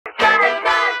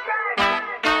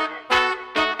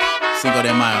Cinco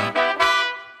de Mayo.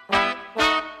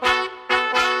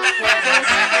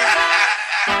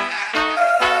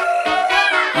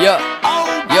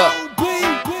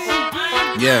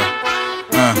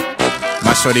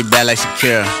 My shorty bad like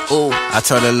Shakira. Ooh. I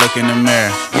told her look in the mirror.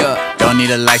 Yeah. Don't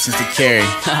need a license to carry.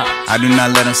 I do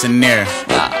not let them sit near.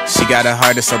 She got a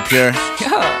heart that's so pure.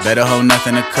 Better hope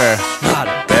nothing occur.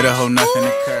 Better hope nothing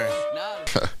occur.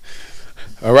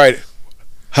 All right.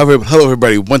 Hello,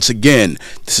 everybody. Once again,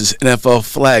 this is NFL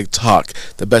Flag Talk,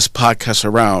 the best podcast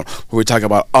around, where we talk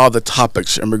about all the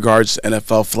topics in regards to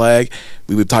NFL flag.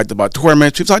 We've talked about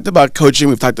tournaments, we've talked about coaching,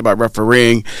 we've talked about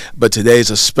refereeing, but today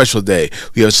is a special day.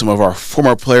 We have some of our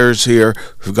former players here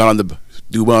who've gone on to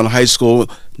do well in high school,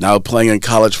 now playing in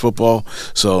college football.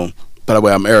 So, by the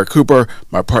way, I'm Eric Cooper,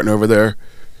 my partner over there,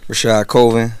 Rashad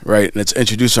Colvin. Right, and let's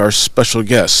introduce our special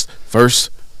guest. First,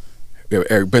 we have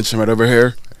Eric Benson right over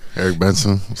here. Eric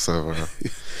Benson. What's up?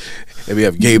 And we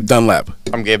have Gabe Dunlap.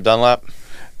 I'm Gabe Dunlap.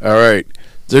 All right.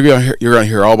 You're going to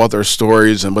hear all about their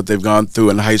stories and what they've gone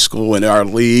through in high school and our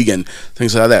league and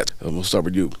things like that. We'll start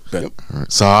with you, Ben. Right.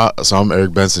 So I'm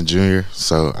Eric Benson Jr.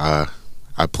 So I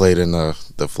played in the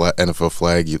NFL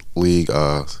Flag League.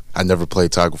 I never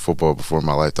played tackle football before in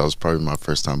my life. That was probably my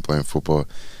first time playing football.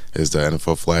 Is the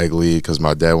NFL Flag League because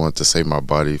my dad wanted to save my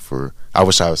body for. I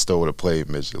wish I still would have played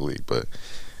Midget League, but.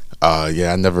 I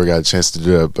never got a chance to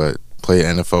do it, but played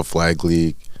NFL Flag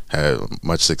League, had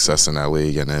much success in that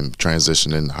league, and then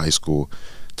transitioned in high school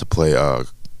to play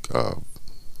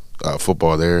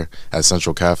football there at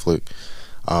Central Catholic.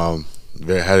 Had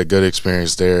a good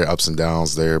experience there, ups and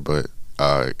downs there, but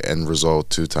end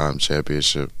result, two-time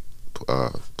championship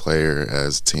player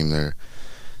as a team there.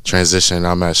 Transition,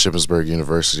 I'm at Shippensburg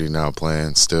University now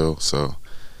playing still, so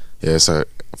yeah,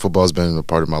 football's been a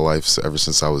part of my life ever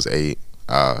since I was 8.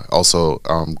 Also,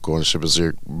 going to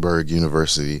Shippensburg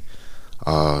University.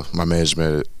 My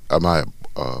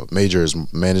major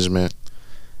is management,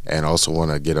 and also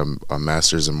want to get a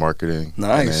master's in marketing.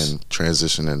 Nice. And then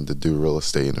transition and to do real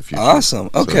estate in the future. Awesome.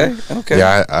 Okay. So, okay.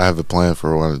 Yeah, I have a plan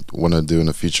for what I want to do in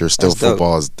the future. Still, That's dope.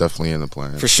 football is definitely in the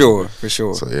plan. For sure.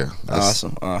 So yeah.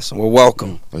 Awesome. Well,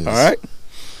 welcome. Yes. All right.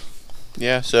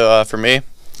 Yeah. So for me,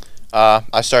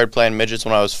 I started playing midgets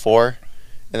when I was 4.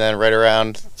 And then right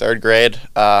around 3rd grade,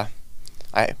 I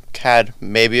had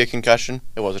maybe a concussion.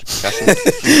 It wasn't a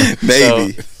concussion.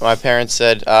 Maybe. So my parents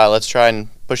said, let's try and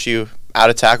push you out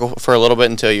of tackle for a little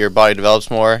bit until your body develops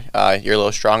more. You're a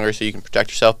little stronger so you can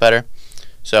protect yourself better.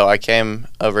 So I came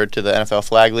over to the NFL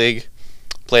Flag League,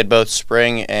 played both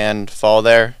spring and fall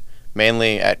there,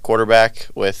 mainly at quarterback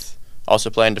with also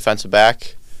playing defensive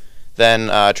back. Then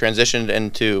transitioned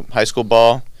into high school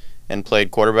ball and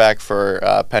played quarterback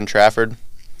for Penn Trafford.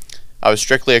 I was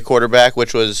strictly a quarterback,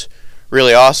 which was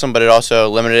really awesome, but it also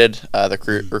limited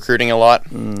the recruiting a lot.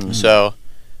 Mm-hmm. So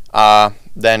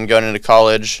then going into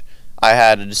college, I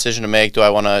had a decision to make. Do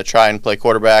I want to try and play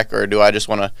quarterback, or do I just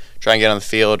want to try and get on the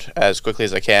field as quickly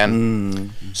as I can?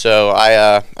 Mm-hmm. So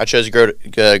I chose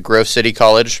Grove City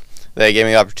College. They gave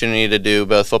me the opportunity to do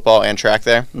both football and track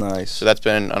there. Nice. So that's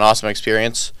been an awesome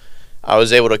experience. I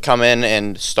was able to come in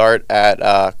and start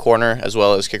at corner as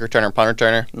well as kick returner, punt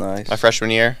returner. Nice. My freshman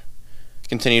year.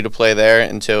 Continued to play there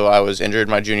until I was injured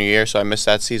my junior year, so I missed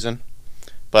that season.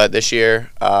 But this year,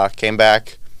 came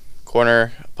back,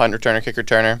 corner, punt returner, kick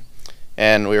returner,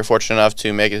 and we were fortunate enough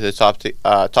to make it to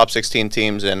the top 16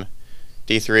 teams in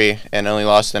D3 and only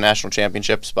lost the national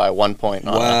championships by 1 point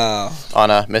on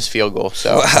a missed field goal.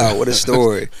 So wow, what a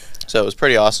story. So it was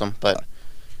pretty awesome, but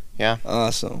yeah.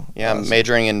 Awesome. Yeah, awesome. I'm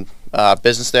majoring in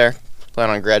business there,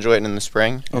 planning on graduating in the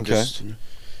spring. And okay. Just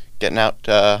getting out,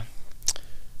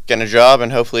 getting a job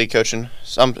and hopefully coaching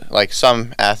some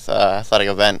athletic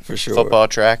event. For sure. Football,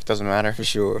 track, doesn't matter. For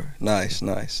sure. Nice.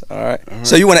 All right.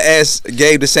 So you want to ask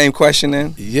Gabe the same question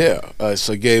then? Yeah.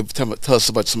 So Gabe, tell us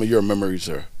about some of your memories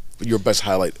or your best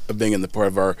highlight of being in the part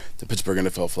of the Pittsburgh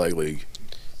NFL Flag League.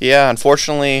 Yeah,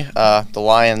 unfortunately, the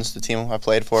Lions, the team I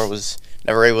played for, was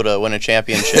never able to win a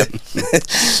championship.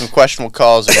 Some questionable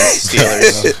calls against the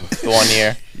Steelers the one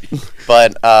year.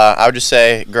 But I would just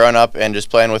say growing up and just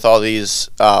playing with all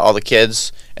the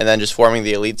kids and then just forming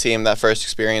the elite team, that first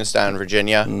experience down in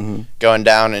Virginia, going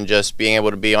down and just being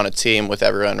able to be on a team with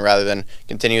everyone rather than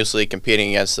continuously competing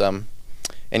against them.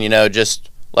 And, just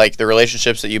like the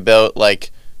relationships that you built,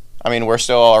 we're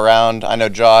still all around. I know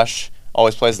Josh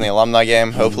always plays in the alumni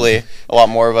game. Hopefully a lot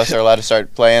more of us are allowed to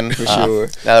start playing for sure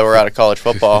now that we're out of college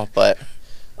football. But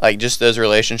just those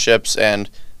relationships and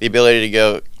the ability to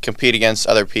go compete against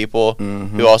other people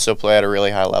who also play at a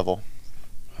really high level.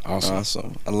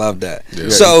 Awesome. I love that. Yeah.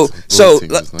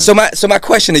 So my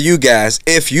question to you guys,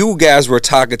 if you guys were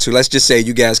talking to, let's just say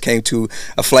you guys came to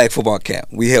a flag football camp.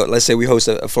 Let's say we host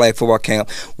a flag football camp.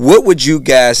 What would you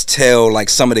guys tell like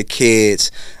some of the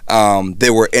kids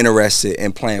that were interested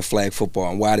in playing flag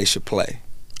football and why they should play?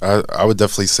 I would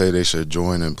definitely say they should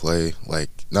join and play. Like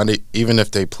even if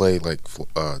they play like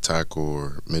tackle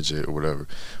or midget or whatever,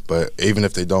 but even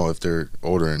if they don't, if they're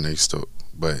older and they still.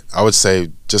 But I would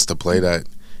say just to play that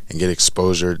and get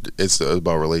exposure. It's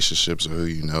about relationships or who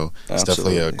you know. It's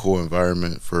definitely a cool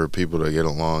environment for people to get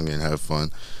along and have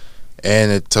fun.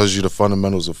 And it tells you the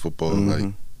fundamentals of football,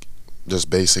 like just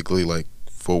basically like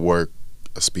footwork,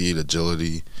 speed,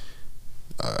 agility,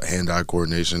 hand-eye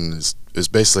coordination. It's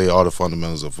basically all the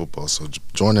fundamentals of football. So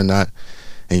joining that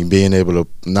and being able to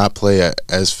not play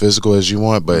as physical as you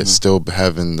want, but still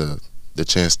having the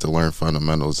chance to learn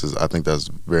fundamentals I think that's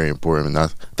very important. And I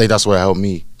think that's what helped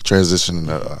me transition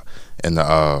in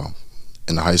the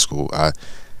high school.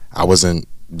 I wasn't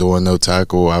doing no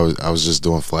tackle. I was just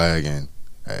doing flag, and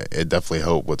it definitely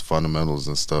helped with fundamentals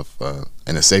and stuff.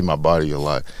 And it saved my body a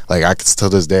lot. Like I can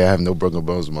till this day, I have no broken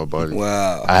bones in my body.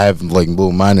 Wow. I have like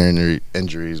little minor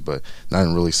injuries, but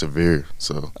nothing really severe.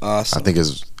 So awesome. I think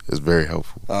it's very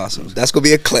helpful. Awesome. That's gonna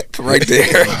be a clip right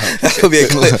there. That's gonna be a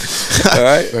clip. All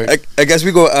right. I guess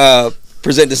we go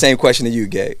present the same question to you,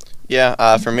 Gabe.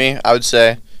 Yeah. For me, I would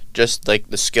say just like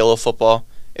the skill of football.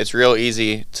 It's real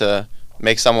easy to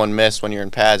make someone miss when you're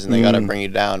in pads and they gotta bring you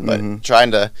down. But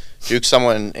trying to juke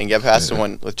someone and get past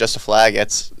someone with just a flag,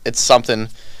 it's something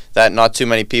that not too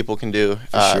many people can do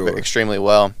extremely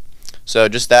well. So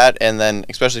just that, and then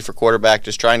especially for quarterback,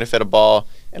 just trying to fit a ball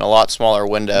in a lot smaller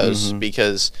windows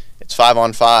because it's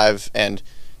 5-on-5 and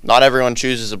not everyone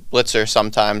chooses a blitzer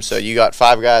sometimes. So you got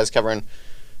 5 guys covering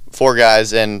 4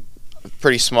 guys in a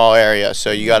pretty small area.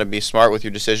 So you got to be smart with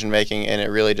your decision making, and it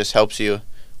really just helps you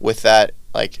with that,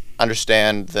 like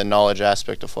understand the knowledge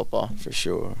aspect of football. For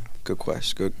sure. Good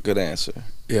question. Good answer.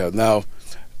 Yeah. Now,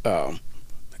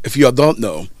 if y'all don't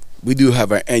know, we do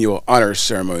have an annual honor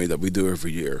ceremony that we do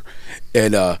every year,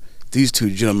 and these 2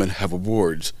 gentlemen have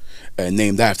awards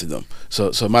named after them.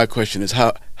 So my question is,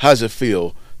 how does it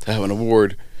feel to have an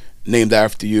award named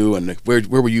after you, and where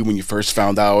were you when you first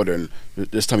found out, and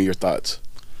just tell me your thoughts.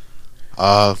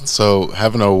 So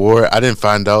having an award, I didn't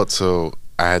find out till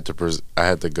I had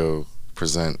to go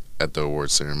present at the award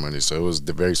ceremony. So it was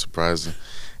very surprising,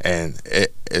 and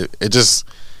it's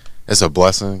a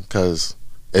blessing because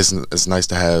it's nice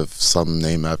to have something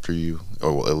named after you,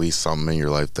 or at least something in your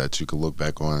life that you can look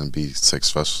back on and be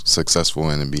successful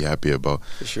in and be happy about.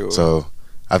 For sure. So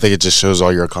I think it just shows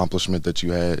all your accomplishment that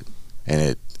you had,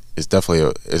 and it's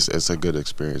definitely it's a good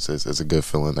experience. It's a good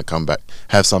feeling to come back,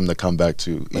 have something to come back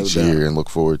to each year and look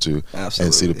forward to. Absolutely.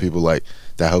 And see the people like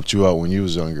that helped you out when you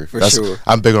was younger. For sure.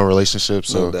 I'm big on relationships,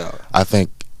 so No doubt. I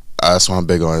think that's what I'm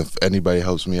big on. If anybody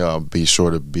helps me out, I'll be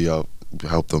sure to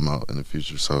help them out in the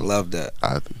future. So Love that.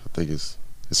 I think it's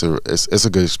a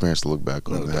good experience to look back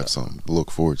on and have something to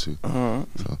look forward to.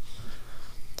 So.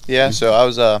 Yeah, so I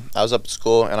was up at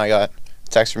school and I got a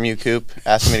text from you, Coop,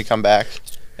 asking me to come back,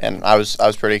 and I was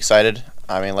pretty excited.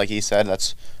 I mean, like he said,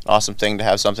 that's an awesome thing to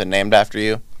have something named after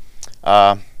you.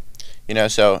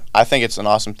 So I think it's an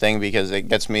awesome thing because it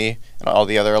gets me and all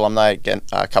the other alumni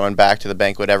coming back to the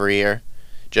banquet every year,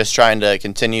 just trying to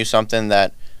continue something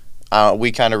that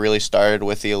we kind of really started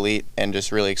with the elite and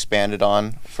just really expanded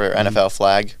on for NFL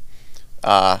flag.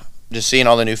 Just seeing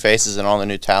all the new faces and all the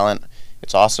new talent,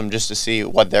 it's awesome just to see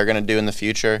what they're going to do in the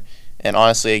future. And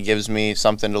honestly, it gives me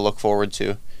something to look forward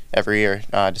to every year,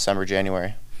 December,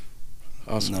 January.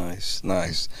 Awesome.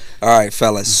 Nice. All right,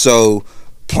 fellas. So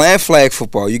playing flag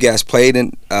football, you guys played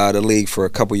in the league for a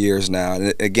couple years now.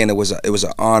 And again, it was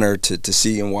an honor to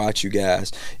see and watch you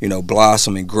guys,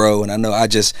 blossom and grow. And I know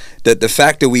the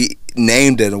fact that we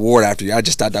named an award after you, I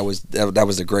just thought that was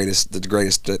the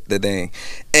greatest thing.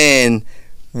 And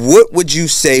what would you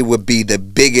say would be the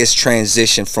biggest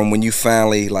transition from when you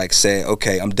finally say,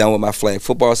 okay, I'm done with my flag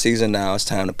football season, now it's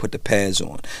time to put the pads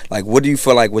on? What do you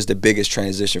feel like was the biggest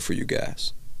transition for you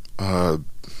guys?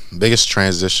 Biggest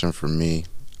transition for me,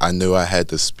 I knew I had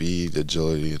the speed,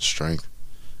 agility, and strength.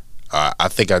 I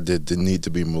think I did need to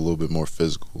be a little bit more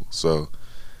physical. So,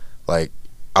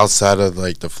 outside of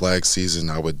the flag season,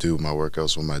 I would do my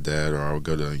workouts with my dad, or I would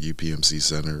go to UPMC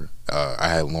Center. I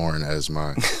had Lauren as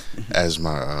my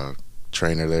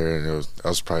trainer there, and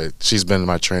she's been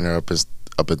my trainer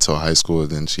up until high school.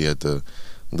 And then she had to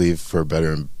leave for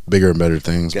bigger and better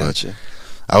things. Gotcha.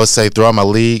 But I would say throughout my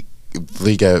league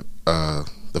at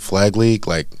the flag league,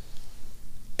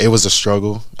 it was a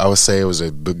struggle. I would say it was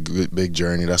a big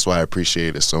journey. That's why I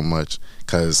appreciate it so much,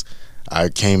 because I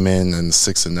came in the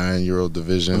 6 and 9 year old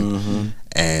division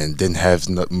and didn't have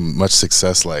much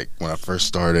success like when I first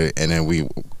started, and then we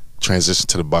transitioned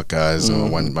to the Buckeyes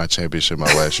and won my championship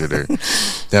my last year there.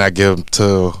 Then I get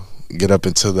up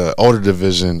into the older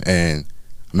division, and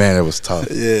man, it was tough.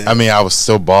 Yeah. I mean, I was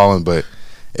still balling, but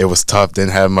it was tough.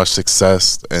 Didn't have much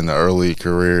success in the early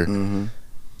career.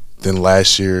 Then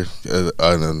last year, in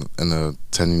the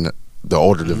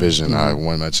older division, I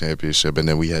won my championship, and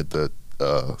then we had the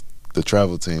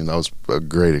travel team. That was a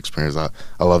great experience.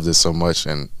 I loved it so much.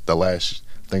 And I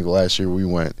think last year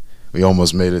we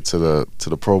almost made it to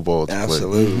the Pro Bowl.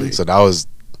 Absolutely. So that was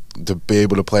to be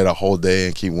able to play the whole day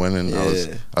and keep winning.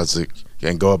 Yeah. I was like,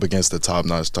 and go up against the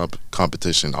top-notch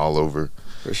competition all over.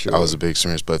 For sure. That was a big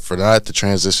experience. But for that to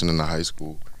transition into high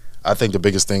school, I think the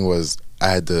biggest thing was I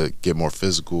had to get more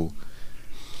physical.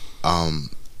 I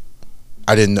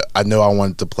know I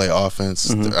wanted to play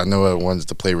offense. I know I wanted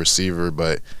to play receiver,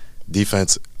 but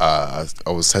defense, I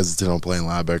was hesitant on playing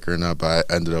linebacker or not, but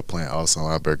I ended up playing outside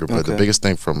linebacker. But the biggest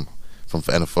thing from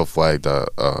NFL flag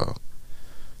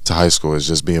to high school is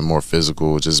just being more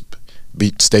physical, just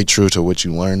stay true to what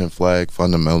you learn in flag,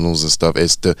 fundamentals and stuff.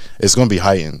 It's going to be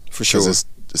heightened for sure.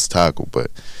 It's tackle,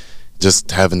 but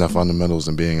just having the fundamentals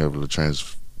and being able to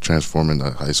transform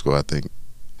into high school, I think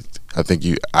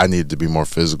I needed to be more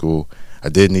physical. I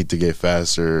did need to get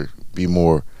faster, be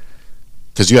more,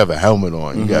 because you have a helmet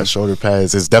on, you got shoulder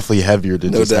pads. It's definitely heavier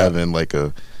than having like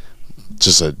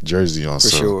just a jersey on. For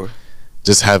sure.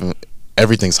 Just having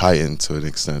everything's heightened to an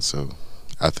extent. So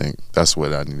I think that's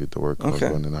what I needed to work on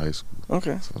going into high school.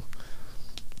 Okay. So.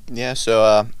 Yeah.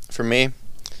 So for me,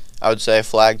 I would say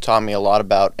flag taught me a lot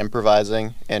about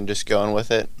improvising and just going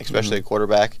with it, especially a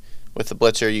quarterback. With the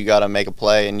blitzer, you got to make a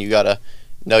play and you got to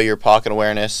know your pocket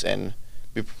awareness and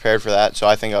be prepared for that. So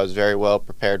I think I was very well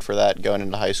prepared for that going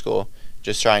into high school.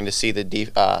 Just trying to see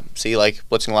see like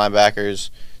blitzing linebackers,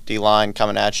 D-line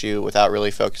coming at you without really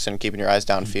focusing and keeping your eyes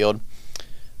downfield.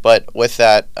 But with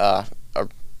that, a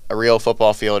real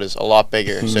football field is a lot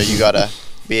bigger, so you got to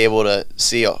be able to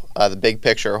see the big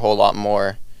picture a whole lot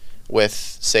more, with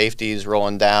safeties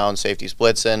rolling down, safeties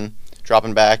blitzing,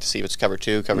 dropping back to see if it's cover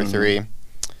 2, cover 3.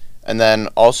 And then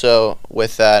also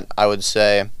with that, I would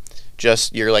say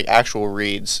just your like actual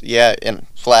reads. Yeah, in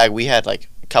flag we had like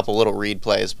a couple little read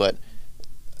plays, but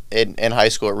in high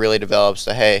school it really develops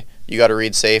to, hey, you got to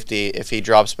read safety. If he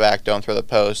drops back, don't throw the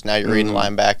post. Now you're reading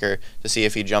linebacker to see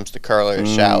if he jumps the curl or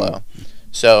is shallow.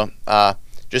 So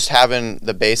just having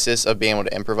the basis of being able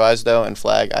to improvise though in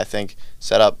flag, I think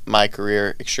set up my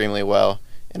career extremely well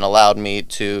and allowed me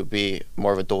to be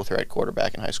more of a dual threat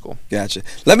quarterback in high school. Gotcha.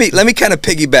 Let me kind of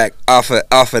piggyback off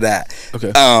of that.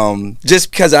 Okay.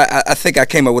 Just because I think I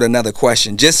came up with another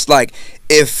question. Just like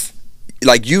if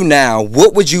like you now,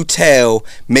 what would you tell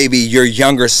maybe your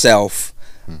younger self?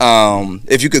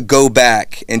 If you could go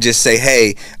back and just say,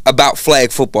 hey, about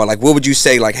flag football, like what would you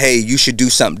say, like, hey, you should do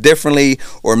something differently,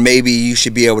 or maybe you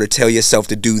should be able to tell yourself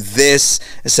to do this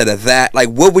instead of that? Like,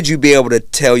 what would you be able to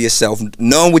tell yourself,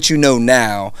 knowing what you know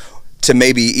now, to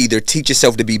maybe either teach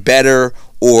yourself to be better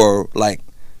or like?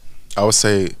 I would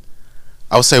say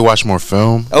watch more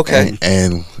film. Okay.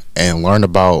 And learn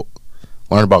about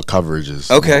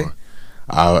coverages. Okay. More.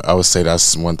 I would say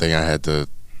that's one thing I had to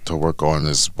work on,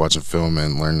 is watching film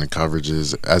and learning the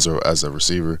coverages as a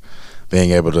receiver,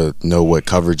 being able to know what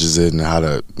coverage is in and how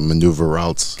to maneuver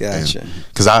routes. Gotcha.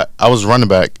 Because I was running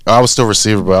back. I was still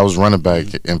receiver, but I was running back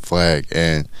in flag,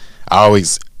 and I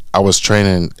was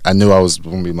training. I knew I was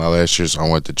going to be my last year, so I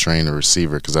wanted to train a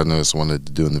receiver because I knew it's what I wanted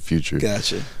to do in the future.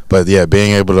 Gotcha. But yeah,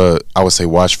 being able to, I would say,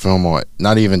 watch film on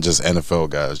not even just NFL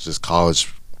guys, just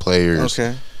college players.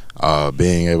 Okay.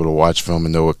 Being able to watch film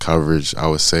and know what coverage, I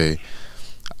would say.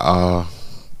 I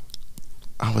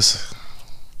would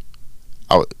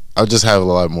just have a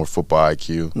lot more football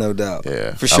IQ. No doubt.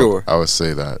 Yeah, For sure. I would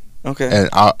say that. Okay. And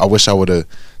I wish I would have,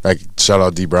 like, shout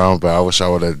out D Brown, but I wish I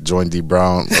would have joined D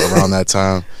Brown around that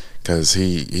time, because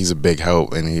he's a big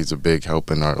help, and he's a big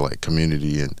help in our like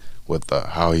community and with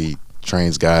how he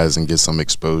trains guys and gets some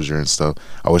exposure and stuff.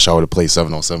 I wish I would have played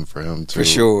 7-on-7 for him too. For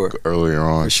sure. Earlier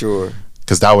on. For sure.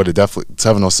 Because that would have definitely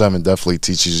 7-on-7 definitely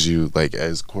teaches you, like,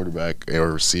 as quarterback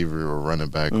or receiver or running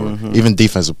back or even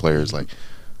defensive players, like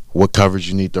what coverage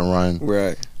you need to run.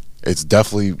 Right. It's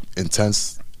definitely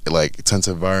intense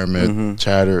environment,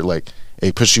 chatter. Like,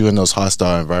 it puts you in those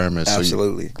hostile environments.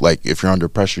 Absolutely. So like, if you're under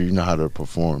pressure, you know how to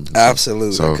perform.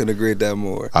 Absolutely. So I couldn't agree with that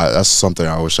more. That's something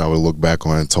I wish I would look back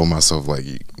on and told myself, like,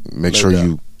 make No sure doubt.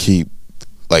 you keep,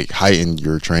 like, heighten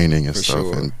your training and For stuff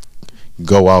sure. and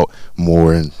go out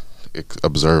more and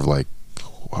observe like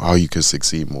how you could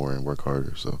succeed more and work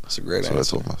harder. So that's a great answer.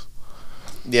 That's what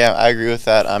Yeah, I agree with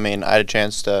that. I mean, I had a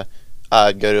chance to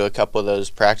go to a couple of those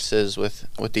practices with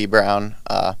D Brown,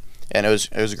 and it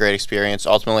was a great experience.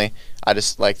 Ultimately, I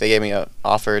just like they gave me an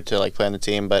offer to like play on the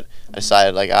team, but I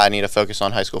decided like I need to focus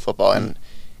on high school football. And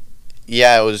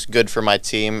yeah, it was good for my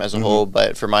team as a whole,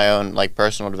 but for my own like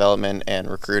personal development and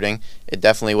recruiting, it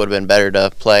definitely would have been better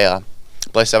to play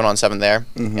 7-on-7 there.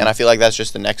 And I feel like that's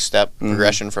just the next step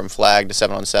progression from flag to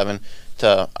 7-on-7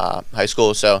 to high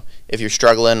school. So if you're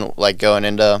struggling like going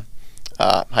into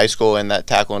high school in that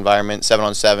tackle environment,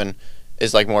 7-on-7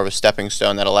 is like more of a stepping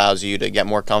stone that allows you to get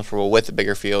more comfortable with the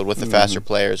bigger field, with the faster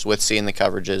players, with seeing the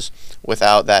coverages,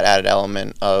 without that added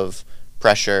element of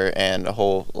pressure and a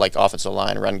whole like offensive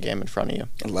line run game in front of you.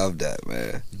 I love that,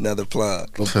 man. Another plug.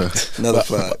 Another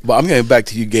plug. But I'm getting back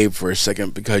to you, Gabe, for a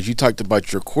second, because you talked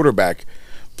about your quarterback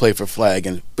play for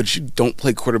flag, but you don't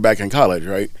play quarterback in college,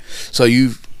 right? So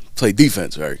you play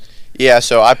defense, right? Yeah,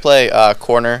 so I play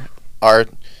corner. Our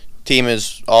team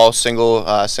is all single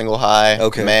high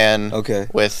man. Okay.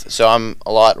 So I'm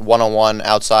a lot one-on-one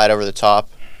outside over the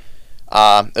top.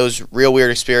 It was a real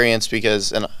weird experience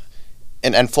because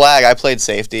in flag I played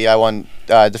safety. I won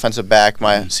defensive back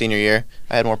my senior year.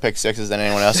 I had more pick sixes than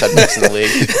anyone else had picks in the league.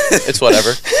 It's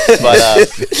whatever.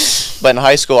 But in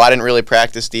high school I didn't really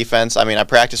practice defense. I mean, I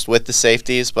practiced with the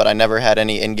safeties, but I never had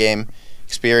any in-game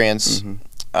experience.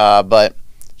 But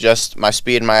just my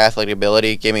speed and my athletic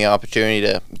ability gave me an opportunity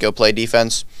to go play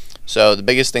defense. So the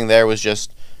biggest thing there was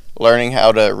just learning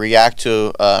how to react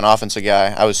to an offensive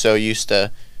guy. I was so used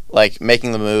to like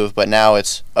making the move, but now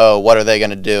it's, what are they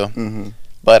going to do?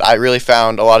 But I really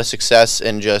found a lot of success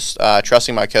in just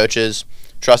trusting my coaches,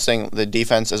 trusting the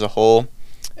defense as a whole,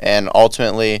 and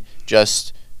ultimately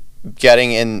just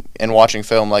getting in and watching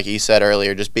film, like he said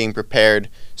earlier, just being prepared,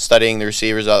 studying the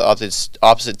receivers of the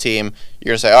opposite team.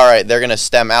 You're going to say, all right, they're going to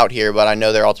stem out here, but I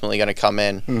know they're ultimately going to come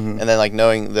in. And then like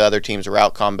knowing the other team's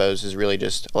route combos has really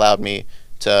just allowed me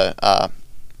to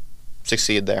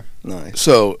succeed there. Nice.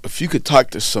 So if you could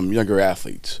talk to some younger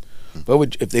athletes,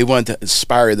 if they want to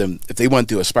aspire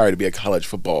to be a college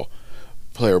football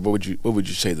player, what would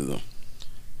you say to them?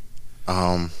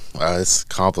 It's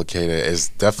complicated. It's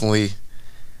definitely,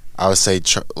 I would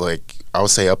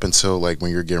say up until like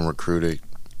when you're getting recruited,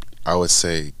 I would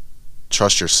say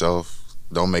trust yourself.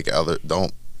 Don't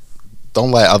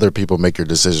let other people make your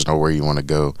decision on where you want to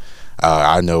go.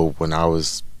 I know when I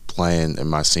was playing in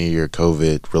my senior year,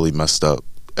 COVID really messed up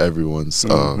everyone's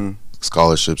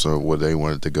scholarships or where they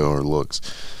wanted to go or looks,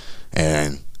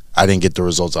 and I didn't get the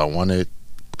results I wanted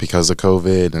because of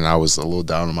COVID, and I was a little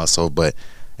down on myself,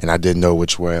 and I didn't know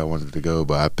which way I wanted to go,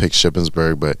 but I picked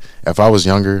Shippensburg. But if I was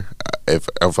younger, if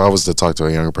I was to talk to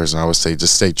a younger person, I would say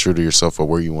just stay true to yourself or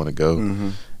where you want to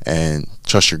go, and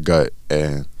trust your gut,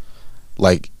 and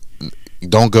like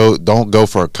don't go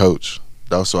for a coach.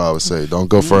 That's what I would say. Don't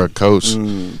go for a coach.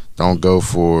 Don't go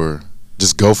for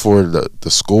just go for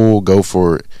the school. Go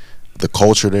for the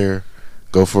culture there.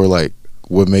 Go for like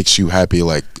what makes you happy,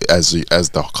 like as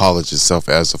the college itself,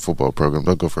 as the football program.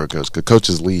 Don't go for a coach. 'Cause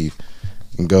coaches leave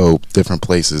and go different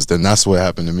places. Then that's what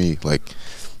happened to me. Like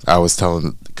I was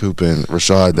telling Coop and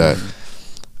Rashad that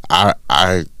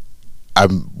I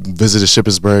visited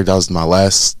Shippensburg. That was my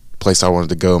last place I wanted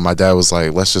to go. My dad was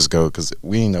like, let's just go, because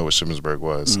we didn't know what Shippensburg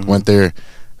was. Went there.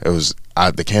 It was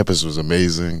the campus was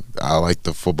amazing. I liked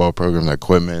the football program, the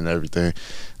equipment and everything.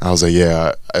 I was like,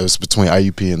 yeah, it was between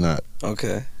IUP and that.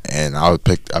 Okay. And I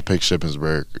picked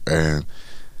Shippensburg, and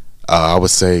I would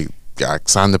say I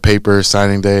signed the paper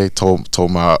signing day,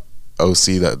 told my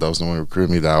OC that was the one who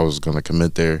recruited me that I was going to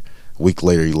commit there. A week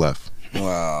later, he left.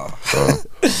 Wow. So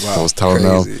I was telling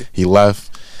him he left.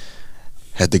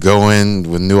 Had to go in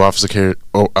with new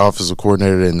offensive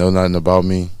coordinator, didn't know nothing about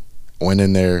me. Went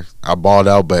in there, I balled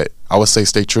out, but I would say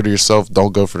stay true to yourself.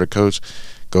 Don't go for the coach.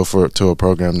 Go to a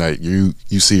program that you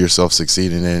see yourself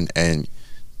succeeding in, and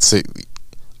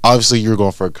obviously you're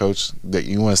going for a coach that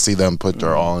you want to see them put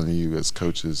their all into you as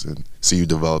coaches and see you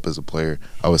develop as a player.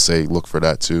 I would say look for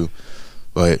that too.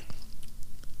 And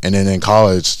then in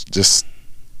college, just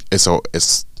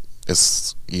it's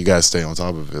you gotta stay on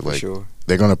top of it. Like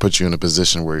they're gonna put you in a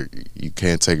position where you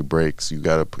can't take breaks.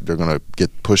 They're gonna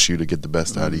push you to get the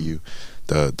best out of you,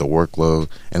 the workload.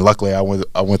 And luckily, I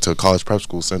went to a college prep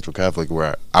school, Central Catholic,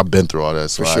 where I've been through all that,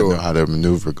 so I know how to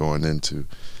maneuver going into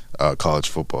college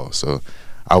football. So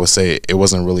I would say it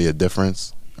wasn't really a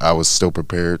difference. I was still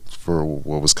prepared for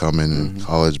what was coming in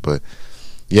college, but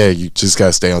yeah, you just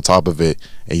gotta stay on top of it,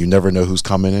 and you never know who's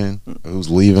coming in, who's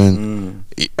leaving,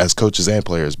 as coaches and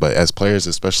players. But as players,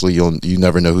 especially, you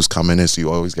never know who's coming in, so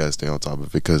you always gotta stay on top of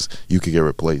it because you could get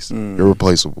replaced. You're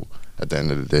replaceable at the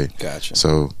end of the day. Gotcha.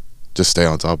 So just stay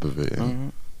on top of it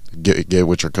and get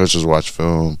with your coaches, watch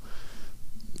film,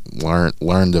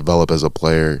 learn, develop as a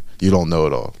player. You don't know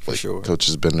it all. For sure. Coach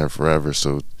has been there forever,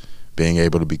 so being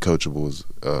able to be coachable is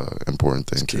an important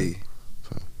thing. It's key.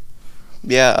 So.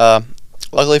 Yeah.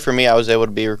 Luckily for me, I was able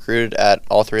to be recruited at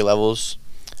all 3 levels,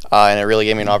 and it really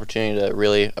gave me an opportunity to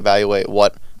really evaluate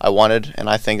what I wanted. And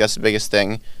I think that's the biggest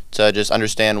thing, to just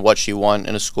understand what you want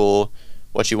in a school,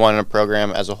 what you want in a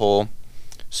program as a whole.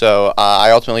 So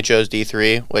I ultimately chose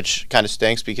D3, which kind of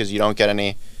stinks because you don't get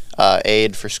any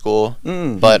aid for school.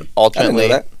 But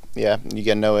ultimately, yeah, you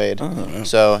get no aid.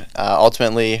 So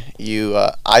ultimately,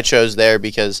 I chose there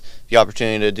because the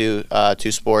opportunity to do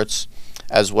 2 sports,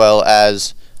 as well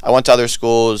as I went to other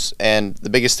schools, and the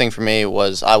biggest thing for me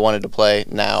was I wanted to play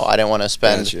now. I didn't want to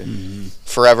spend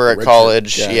forever at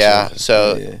college. Gotcha. Yeah.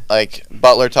 So like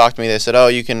Butler talked to me. They said, "Oh,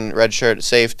 you can redshirt at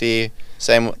safety."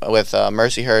 Same with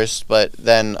Mercyhurst. But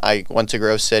then I went to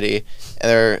Grove City,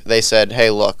 and they said,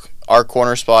 "Hey, look, our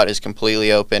corner spot is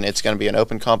completely open. It's going to be an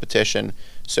open competition.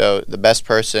 So the best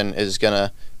person is going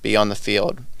to be on the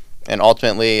field." And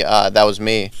ultimately, that was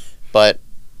me. But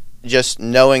just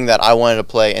knowing that I wanted to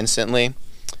play instantly,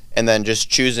 and then just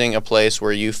choosing a place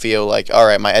where you feel like, all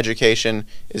right, my education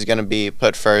is going to be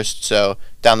put first, so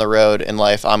down the road in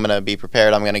life I'm going to be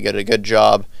prepared, I'm going to get a good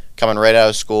job coming right out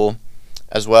of school,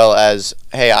 as well as,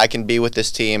 hey, I can be with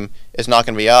this team. It's not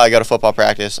going to be, I go to football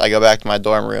practice, I go back to my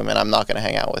dorm room, and I'm not going to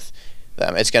hang out with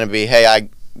them. It's going to be, hey, I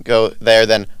go there,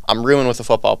 then I'm rooming with a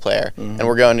football player, and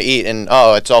we're going to eat, and,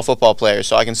 it's all football players,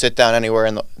 so I can sit down anywhere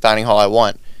in the dining hall I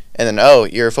want. And then,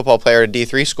 you're a football player at a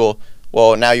D3 school.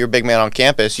 Well, now you're a big man on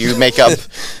campus. You make up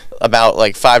about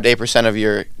like 5 to 8% of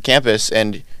your campus,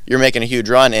 and you're making a huge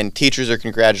run, and teachers are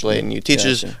congratulating you.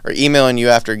 Teachers are emailing you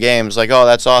after games like, "Oh,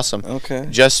 that's awesome." Okay.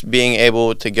 Just being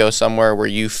able to go somewhere where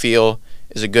you feel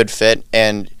is a good fit,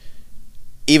 and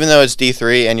even though it's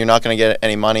D3 and you're not going to get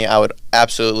any money, I would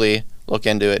absolutely look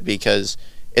into it because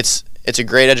it's a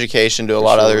great education to a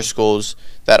lot of other schools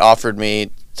that offered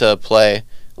me to play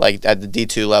like at the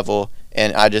D2 level.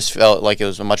 And I just felt like it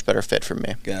was a much better fit for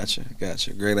me. Gotcha.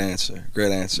 Great answer.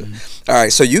 All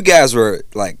right, so you guys were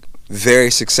like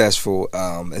very successful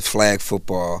at flag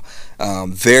football,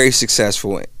 very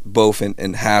successful both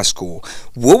in high school.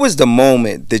 What was the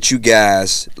moment that you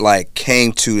guys like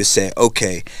came to say,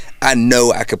 okay, I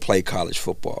know I could play college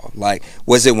football? Like,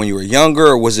 was it when you were younger,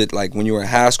 or was it like when you were in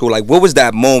high school? Like, what was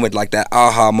that moment, like that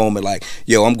aha moment, like,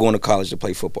 yo, I'm going to college to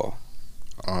play football?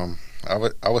 I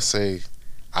would say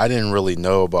I didn't really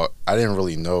know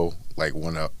like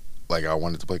when I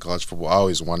wanted to play college football. I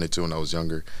always wanted to when I was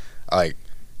younger. I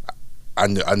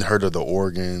heard of the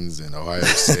Oregons and Ohio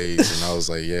State, and I was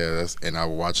like, yeah, and I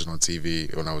would watch it on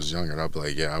TV when I was younger, and I'd be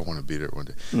like, yeah, I want to be there one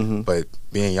day. But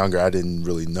being younger, I didn't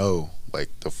really know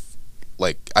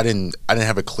I didn't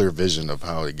have a clear vision of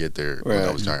how to get there when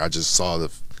I was younger. I just saw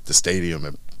the stadium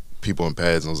and people in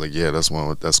pads, and I was like, yeah,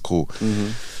 that's cool.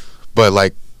 But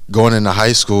like going into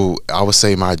high school, I would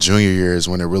say my junior year is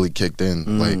when it really kicked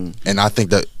in. Like, and I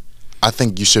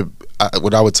think you should.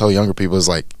 What I would tell younger people is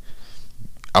like,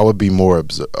 I would be more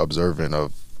observant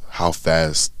of how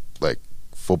fast like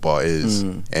football is,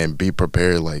 and be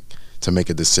prepared like to make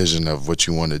a decision of what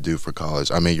you want to do for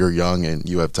college. I mean, you're young and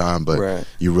you have time, but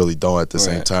you really don't at the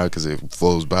same time because it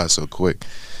flows by so quick.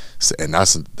 So, and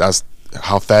that's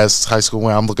how fast high school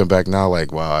went. I'm looking back now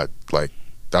like, wow,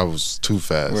 that was too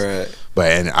fast.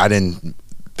 And I didn't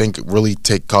really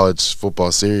take college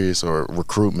football serious or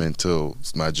recruitment till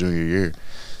my junior year.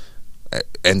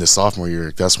 And the sophomore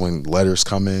year, that's when letters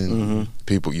come in.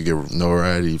 People, you get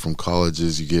notoriety from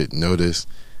colleges, you get noticed,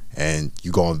 and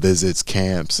you go on visits,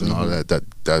 camps, and all that.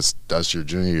 That's your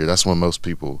junior year. That's when most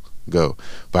people go.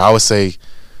 But I would say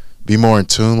be more in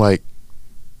tune, like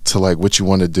to like what you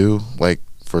want to do, like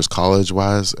first college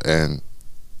wise, and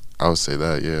I would say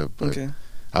that, yeah. But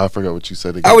I forgot what you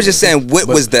said again. I was just saying, what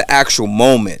was the actual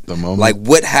moment? The moment? Like,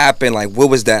 what happened? Like, what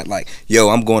was that? Like, yo,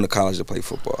 I'm going to college to play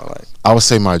football. Like, I would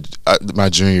say my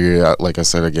junior year, like I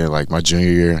said again, like my junior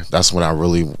year, that's when I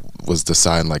really was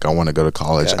deciding, like, I want to go to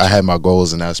college. Gotcha. I had my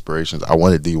goals and aspirations. I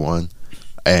wanted D1.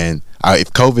 And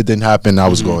if COVID didn't happen, I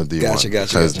was going D1. Gotcha.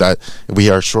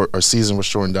 Because our season was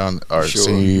shortened down our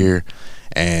senior year,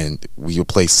 and we would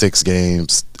play 6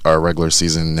 games our regular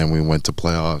season, and then we went to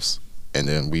playoffs. And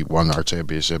then we won our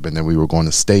championship, and then we were going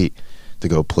to state to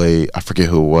go play. I forget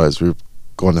who it was. We were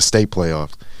going to state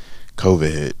playoffs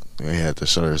COVID hit. We had to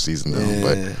shut our season down.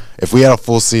 But if we had a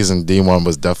full season, D1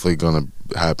 was definitely going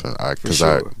to happen because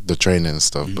the training and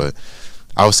stuff. But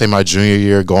I would say my junior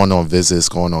year, going on visits,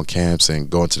 going on camps, and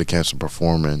going to the camps and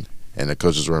performing, and the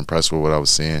coaches were impressed with what I was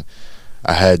seeing.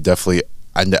 I had definitely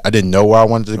 – I didn't know where I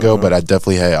wanted to go, but I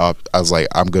definitely had – I was like,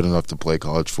 I'm good enough to play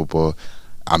college football.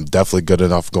 I'm definitely good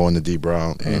enough going to D.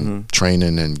 Brown and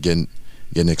training and getting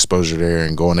exposure there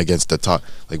and going against the top.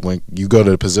 Like when you go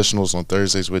to the positionals on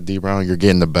Thursdays with D. Brown, you're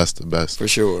getting the best of the best. For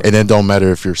sure. And it don't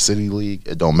matter if you're City League.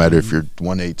 It don't matter if you're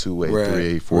 1A, 2A,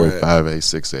 3A, 4A, 5A,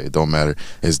 6A. It don't matter.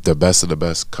 It's the best of the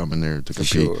best coming there to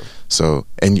compete. Sure. So,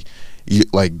 and you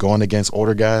like going against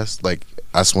older guys, like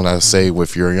that's when I say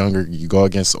if you're younger, you go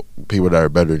against people that are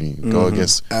better than you. Go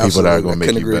against people that are going to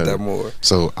make you better. That more.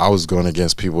 So I was going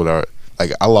against people that are,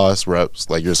 like, I lost reps,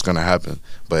 like it's going to happen,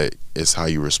 but it's how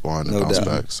you respond and bounce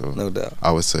back. So no doubt.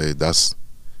 I would say that's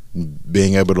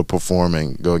being able to perform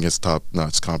and go against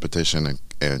top-notch competition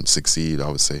and succeed. I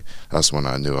would say that's when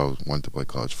I knew I wanted to play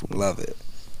college football. Love it.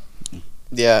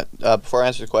 Yeah, before I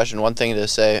answer the question, one thing to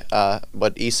say,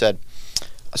 what E said.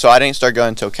 So I didn't start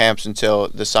going to camps until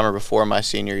the summer before my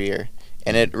senior year,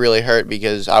 and it really hurt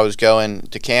because I was going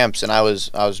to camps and I was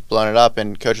blowing it up,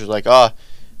 and coach was like, "Oh,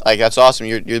 like that's awesome,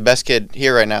 you're the best kid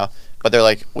here right now," but they're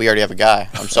like, "We already have a guy.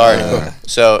 I'm sorry."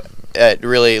 So it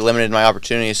really limited my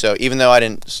opportunities. So even though I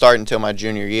didn't start until my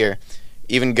junior year,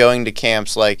 even going to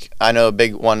camps, like I know a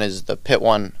big one is the Pitt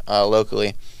one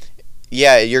locally.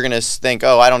 Yeah, you're gonna think,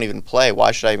 "Oh, I don't even play.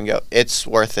 Why should I even go?" It's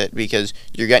worth it because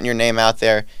you're getting your name out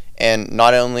there. And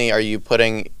not only are you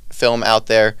putting film out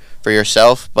there for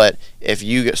yourself, but if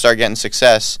you start getting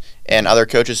success and other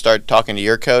coaches start talking to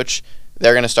your coach,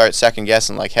 they're going to start second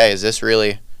guessing, like, hey, should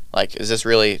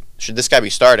this guy be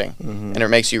starting? And it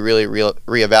makes you really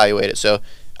reevaluate it. So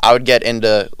I would get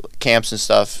into camps and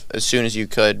stuff as soon as you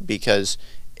could, because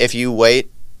if you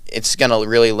wait, it's going to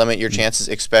really limit your chances,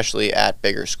 especially at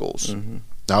bigger schools.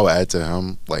 I would add to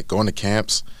him, like, going to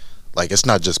camps, like, it's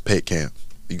not just Pitt camp.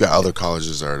 You got other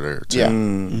colleges that are there too.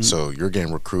 Yeah. So you're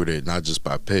getting recruited not just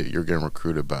by Pitt, you're getting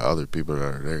recruited by other people that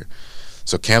are there.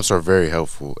 So camps are very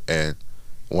helpful. And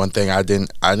one thing I didn't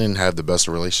have the best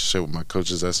relationship with my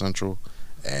coaches at Central.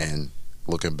 And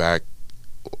looking back,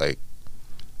 like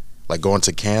going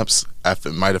to camps,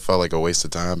 it might have felt like a waste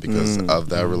of time because of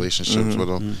that relationships with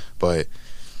them. But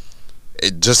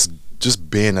it just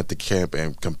being at the camp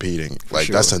and competing, like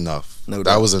that's enough.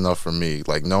 That was enough for me.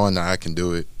 Like knowing that I can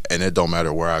do it. And it don't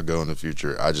matter where I go in the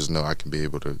future. I just know I can be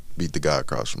able to beat the guy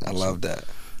across from me. I love that.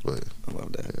 But, I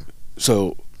love that. Yeah.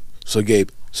 So Gabe,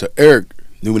 Eric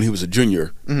knew when he was a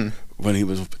junior, when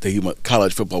he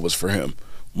college football was for him.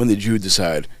 When did you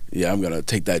decide, yeah, I'm gonna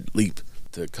take that leap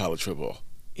to college football?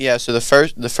 Yeah, so the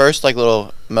first like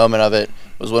little moment of it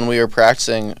was when we were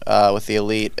practicing with the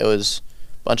elite. It was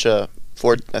a bunch of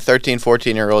 13,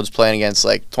 14-year-olds playing against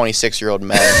like 26-year-old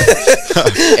men,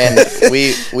 and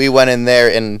we went in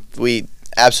there and we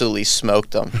absolutely smoked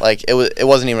them. Like it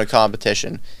wasn't even a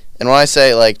competition. And when I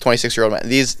say like 26-year-old men,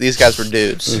 these guys were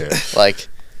dudes. Yeah. Like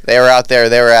they were out there,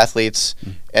 they were athletes,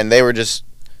 and they were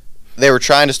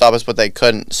trying to stop us, but they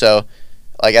couldn't. So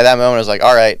like at that moment, I was like,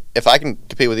 all right, if I can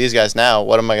compete with these guys now,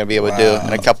 what am I going to be able to do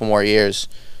in a couple more years?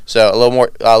 So a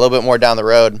little bit more down the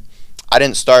road. I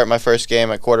didn't start my first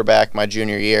game at quarterback my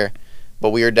junior year, but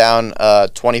we were down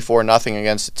 24-0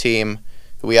 against a team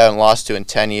who we haven't lost to in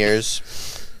 10 years.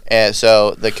 And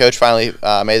so the coach finally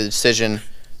made the decision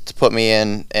to put me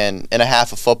in, and in a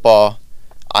half of football,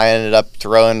 I ended up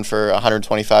throwing for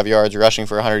 125 yards, rushing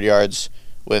for 100 yards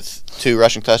with 2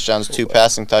 rushing touchdowns, 2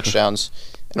 passing touchdowns,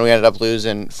 and we ended up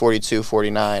losing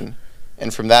 42-49.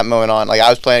 And from that moment on, like I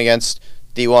was playing against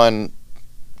D1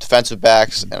 defensive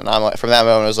backs, and from that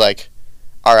moment, it was like,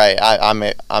 all right, I'm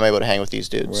able to hang with these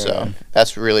dudes. Right. So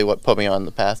that's really what put me on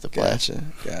the path to play.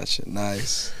 Gotcha.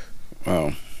 Nice.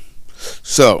 Wow.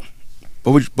 So,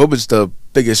 what was the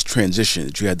biggest transition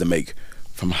that you had to make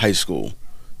from high school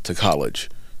to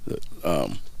college?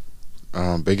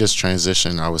 Biggest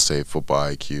transition, I would say football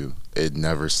IQ. It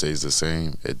never stays the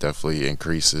same. It definitely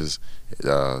increases.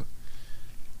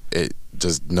 It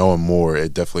just knowing more,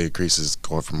 it definitely increases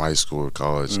going from high school to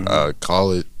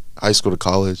college. High school to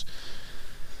college,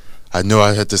 I knew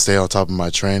I had to stay on top of my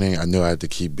training. I knew I had to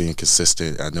keep being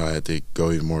consistent. I knew I had to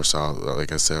go even more solid.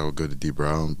 Like I said, I would go to D.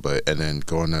 Brown, and then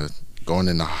going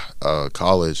into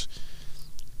college,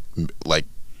 like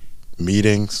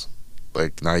meetings,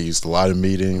 like I used a lot of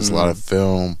meetings, a lot of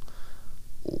film,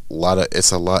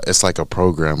 it's like a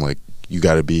program. Like you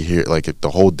got to be here. Like if the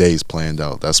whole day's planned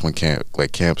out. That's when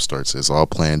camp starts. It's all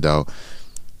planned out.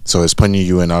 so it's putting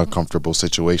you in an uncomfortable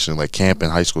situation. Like camp in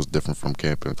high school is different from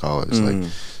camp in college. Like,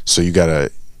 so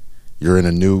you're in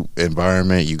a new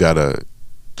environment. You gotta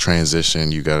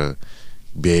transition. You gotta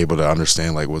be able to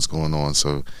understand like what's going on.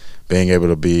 So being able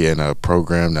to be in a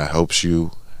program that helps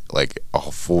you, like a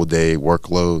full day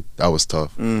workload, that was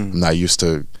tough. I'm not used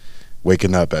to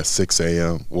waking up at 6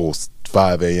 a.m. well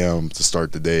 5 a.m. to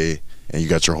start the day, and you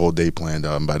got your whole day planned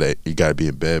out, and by that you got to be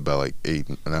in bed by like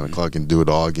 8 9 o'clock and do it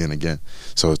all again.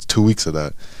 So it's 2 weeks of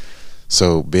that.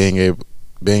 So being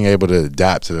able to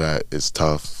adapt to that is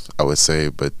tough, I would say,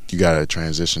 but you got to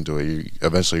transition to it.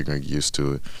 Eventually you're going to get used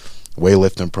to it.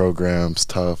 Weightlifting programs,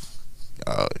 tough.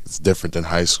 It's different than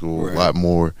high school. Right. A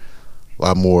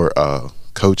lot more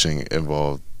coaching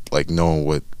involved, like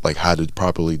knowing how to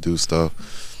properly do stuff.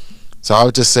 So I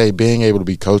would just say being able to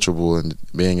be coachable and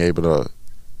being able to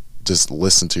just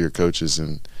listen to your coaches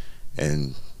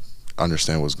and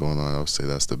understand what's going on. I would say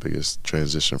that's the biggest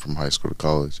transition from high school to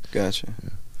college. Gotcha.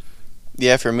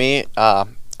 Yeah, for me, I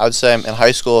would say in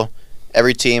high school,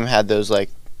 every team had those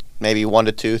like maybe 1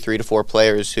 to 2, 3 to 4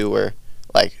 players who were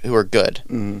good.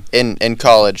 In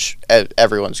college,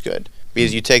 everyone's good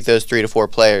because you take those 3 to 4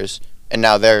 players and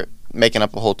now they're making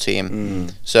up a whole team.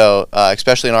 So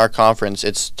especially in our conference,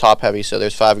 it's top heavy. So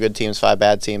there's 5 good teams, 5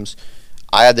 bad teams.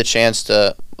 I had the chance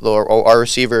to our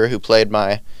receiver who played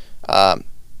my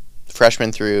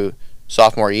freshman through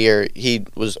sophomore year. He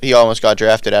almost got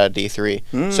drafted out of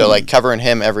D3. So like covering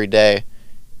him every day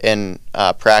in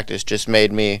practice just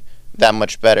made me that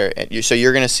much better. So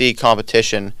you're going to see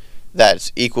competition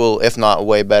that's equal, if not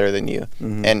way better than you,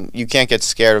 and you can't get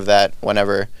scared of that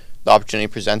whenever the opportunity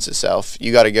presents itself.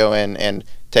 You got to go in and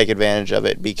take advantage of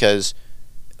it because,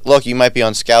 look, you might be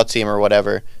on scout team or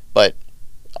whatever, but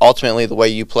ultimately the way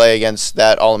you play against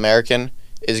that All-American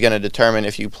is going to determine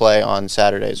if you play on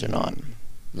Saturdays or not.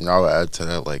 I would add to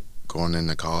that, like going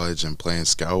into college and playing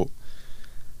scout,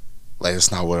 like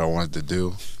it's not what I wanted to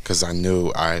do because I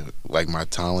knew like my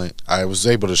talent. I was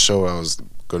able to show what I was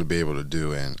going to be able to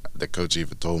do, and the coach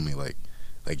even told me like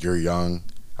you're young.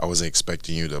 I wasn't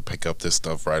expecting you to pick up this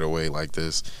stuff right away like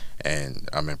this, and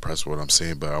I'm impressed with what I'm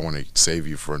seeing, but I want to save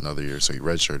you for another year, so he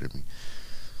redshirted me.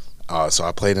 So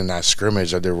I played in that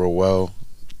scrimmage. I did real well,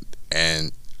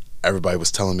 and everybody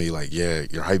was telling me, like, yeah,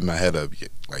 you're hyping my head up.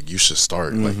 Like, you should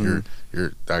start. Like,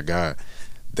 you're that guy.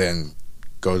 Then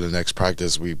go to the next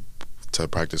practice. To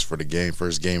practice for the game,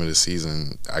 first game of the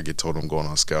season, I get told I'm going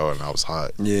on scout, and I was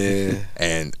hot. Yeah.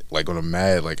 And like when I'm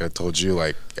mad, like I told you,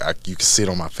 like you can see it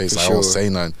on my face. For I sure. don't say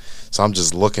nothing, so I'm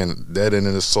just looking dead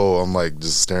into the soul. I'm like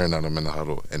just staring at him in the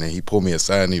huddle, and then he pulled me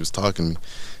aside and he was talking to me,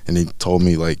 and he told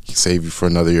me like, save you for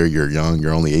another year. You're young.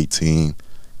 You're only 18.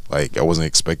 Like I wasn't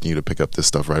expecting you to pick up this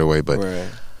stuff right away, but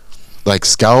like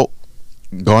scout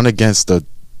going against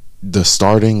the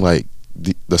starting like.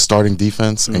 The starting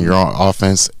defense and your on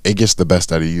offense, it gets the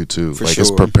best out of you too. For like sure. It's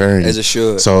preparing. As it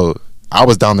should. So I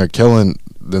was down there killing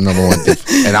the number one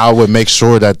and I would make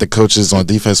sure that the coaches on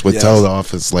defense would tell the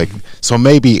offense like. So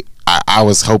maybe I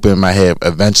was hoping in my head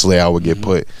eventually I would get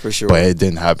put, for sure, but it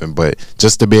didn't happen. But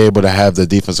just to be able to have the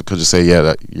defensive coaches say,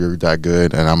 yeah, you're that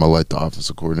good, and I'm gonna let the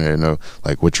offensive coordinator know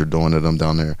like what you're doing to them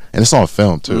down there, and it's on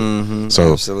film too.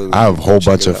 So absolutely. I have a whole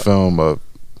bunch of film of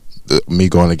me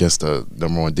going against the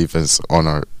number one defense on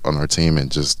our team and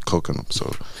just cooking them.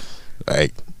 So,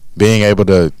 like being able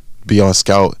to be on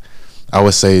scout, I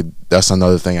would say that's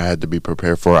another thing I had to be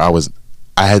prepared for. I was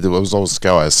always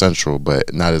scout at Central,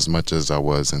 but not as much as I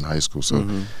was in high school. So,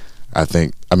 I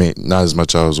mean, not as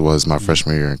much as I was my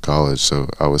freshman year in college. So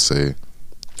I would say,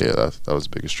 yeah, that was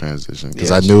the biggest transition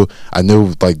because I knew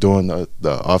like during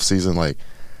the off season, like.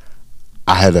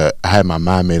 I had my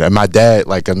mind made up. And my dad,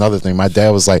 like another thing, my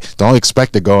dad was like, don't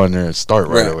expect to go in there and start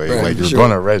right away. Like you're going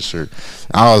to redshirt.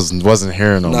 I wasn't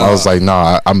hearing them. I was like,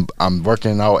 nah, I'm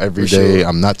working out every day. Sure.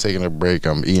 I'm not taking a break.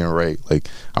 I'm eating right. Like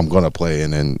I'm gonna play.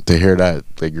 And then to hear that,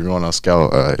 like you're going on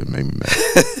scout, it made me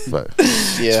mad. But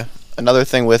yeah, another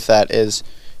thing with that is,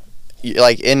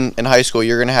 like in high school,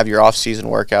 you're gonna have your off-season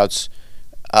workouts.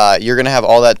 You're gonna have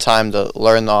all that time to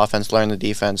learn the offense, learn the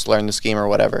defense, learn the scheme or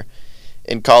whatever.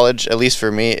 In college, at least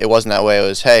for me, it wasn't that way. It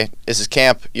was, hey, this is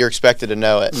camp. You're expected to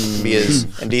know it because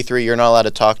in D3, you're not allowed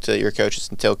to talk to your coaches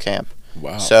until camp.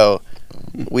 Wow. So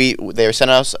they were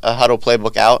sending us a huddle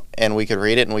playbook out, and we could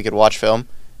read it and we could watch film,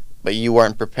 but you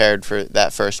weren't prepared for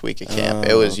that first week of camp.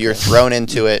 It was you're thrown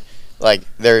into it. Like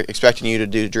they're expecting you to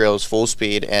do drills full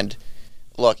speed, and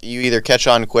look, you either catch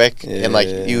on quick and like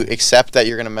you accept that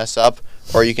you're gonna mess up,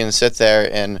 or you can sit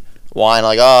there and whine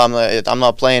like, oh, I'm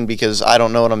not playing because I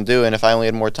don't know what I'm doing. If I only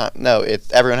had more time, no,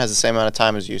 everyone has the same amount of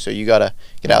time as you, so you gotta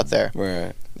get out there.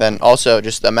 Right. Then also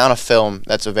just the amount of film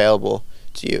that's available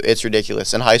to you. It's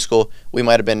ridiculous. In high school, we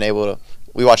might have been able to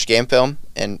we watch game film,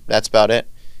 and that's about it.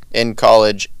 In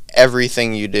college,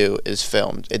 everything you do is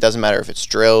filmed. It doesn't matter if it's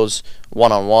drills,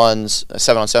 one-on-ones, a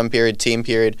 7-on-7 period, team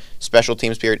period, special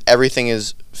teams period. Everything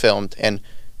is filmed, and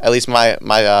at least my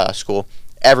school,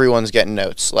 everyone's getting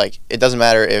notes. Like, it doesn't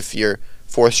matter if you're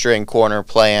fourth-string corner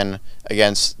playing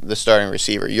against the starting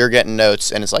receiver. You're getting notes,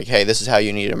 and it's like, hey, this is how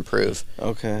you need to improve.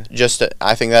 Okay.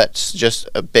 I think that's just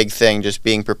a big thing, just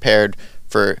being prepared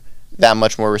for that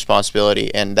much more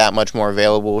responsibility and that much more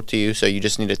available to you, so you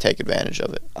just need to take advantage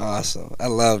of it. Awesome. I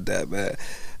love that, man.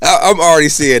 I'm already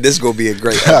seeing this is going to be a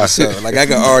great episode. Like, I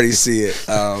can already see it.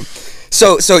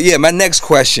 So yeah, my next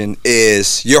question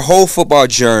is your whole football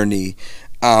journey.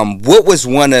 What was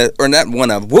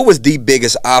what was the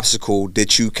biggest obstacle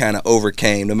that you kind of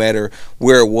overcame, no matter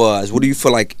where it was? What do you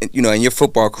feel like, in your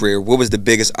football career, what was the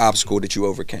biggest obstacle that you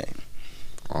overcame?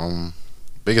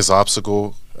 Biggest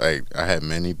obstacle, I had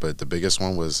many, but the biggest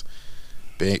one was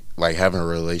having a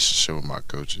relationship with my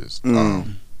coaches. I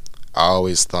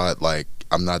always thought, like,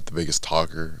 I'm not the biggest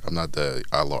talker. I'm not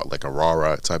like a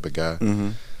rah-rah type of guy.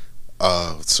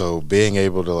 Mm-hmm. So being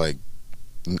able to, like,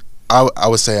 I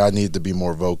would say I need to be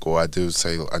more vocal. I do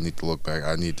say I need to look back.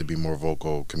 I need to be more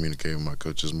vocal, communicate with my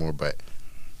coaches more. But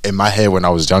in my head when I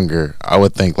was younger, I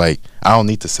would think, like, I don't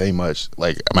need to say much.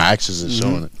 Like, my actions are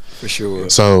showing it. For sure.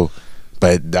 So,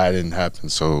 but that didn't happen.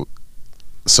 So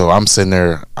I'm sitting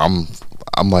there. I'm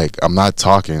like, I'm not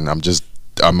talking.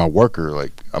 I'm a worker.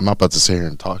 Like, I'm not about to sit here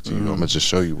and talk to you. I'm gonna just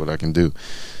show you what I can do.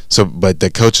 So, but the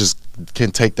coaches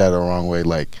can take that the wrong way.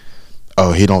 Like,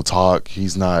 oh, he don't talk.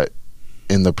 He's not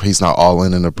all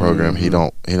in the program. He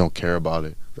don't care about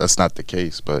it. That's not the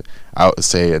case. But I would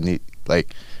say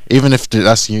even if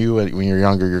that's you when you're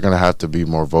younger, you're gonna have to be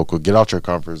more vocal. Get out your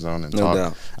comfort zone and talk.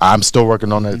 Doubt. I'm still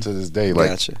working on that to this day.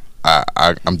 Like, Gotcha.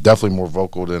 I'm definitely more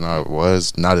vocal than I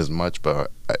was. Not as much,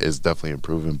 but it's definitely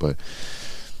improving. But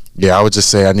yeah, I would just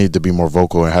say I need to be more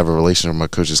vocal and have a relationship with my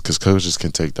coaches, because coaches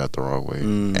can take that the wrong way.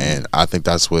 And I think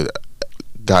that's what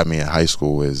got me in high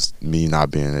school, is me not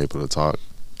being able to talk,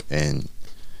 and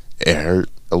it hurt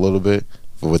a little bit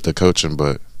with the coaching.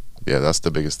 But yeah, that's the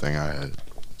biggest thing I had.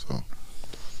 So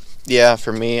yeah,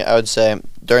 for me, I would say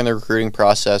during the recruiting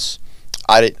process,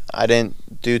 I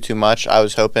didn't do too much. I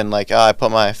was hoping, like, I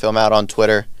put my film out on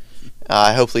Twitter.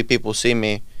 Hopefully people see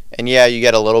me, and yeah, you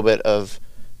get a little bit of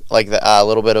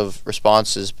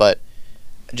responses, but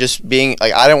just being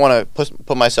like, I don't want to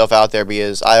put myself out there,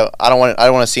 because I don't want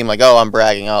to seem like, oh, I'm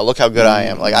bragging. Oh, look how good I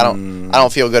am. Like, I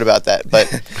don't feel good about that. But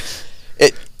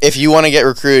if you want to get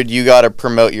recruited, you got to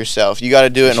promote yourself. You got to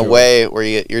do it in a way where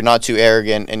you're not too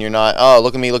arrogant, and you're not, oh,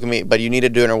 look at me. But you need to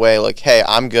do it in a way like, hey,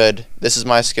 I'm good. This is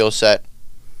my skill set.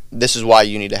 This is why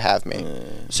you need to have me.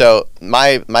 So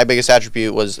my biggest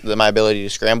attribute was my ability to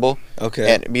scramble.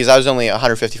 Okay. And because I was only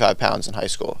 155 pounds in high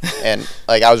school, and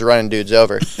like, I was running dudes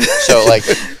over. So like,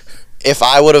 if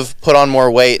I would have put on more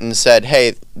weight and said,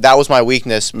 hey, that was my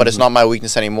weakness, but it's not my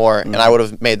weakness anymore, and I would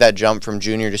have made that jump from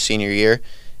junior to senior year,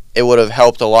 it would have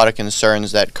helped a lot of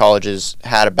concerns that colleges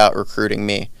had about recruiting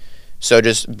me. So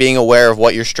just being aware of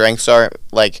what your strengths are,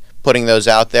 like putting those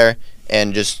out there,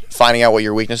 and just finding out what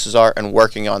your weaknesses are and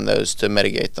working on those to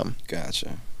mitigate them.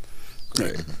 Gotcha.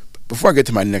 Great. Before I get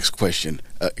to my next question,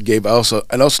 Gabe, I also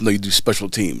know you do special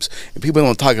teams, and people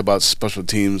don't talk about special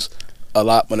teams a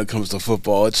lot when it comes to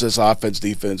football. It's just offense,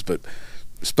 defense, but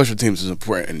special teams is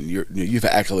important, and you've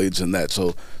had accolades in that.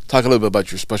 So talk a little bit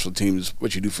about your special teams,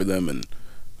 what you do for them, and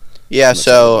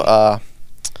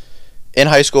in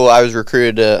high school, I was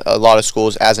recruited to a lot of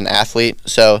schools as an athlete.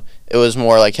 So it was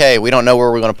more like, hey, we don't know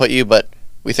where we're going to put you, but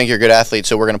we think you're a good athlete,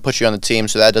 so we're going to put you on the team.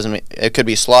 So that doesn't mean it could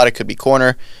be slot, it could be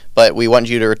corner, but we want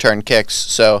you to return kicks.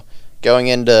 So going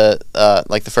into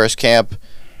like the first camp,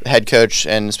 the head coach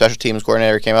and special teams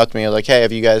coordinator came up to me and was like, hey,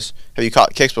 have you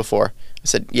caught kicks before? I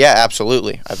said, yeah,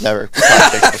 absolutely. I've never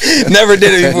caught kicks before. Never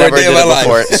did it before. Never did it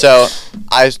before. So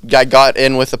I got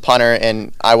in with the punter,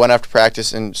 and I went after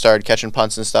practice and started catching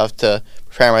punts and stuff to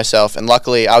prepare myself. And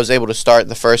luckily, I was able to start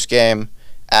the first game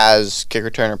as kick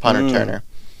returner, punt returner.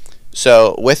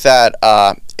 So with that,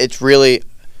 it's really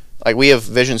like we have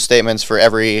vision statements for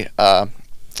every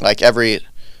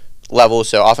level.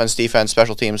 So offense, defense,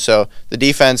 special teams. So the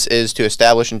defense is to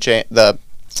establish and change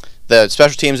the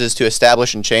special teams is to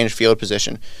establish and change field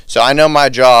position. So I know my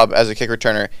job as a kick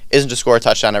returner isn't to score a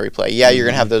touchdown every play. Yeah, you're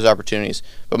going to have those opportunities.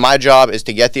 But my job is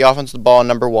to get the offense the ball,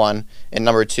 number one, and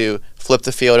number two, flip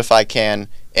the field if I can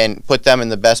and put them in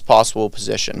the best possible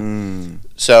position.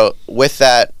 So with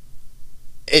that,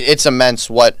 it's immense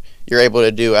what you're able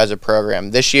to do as a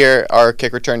program. This year, our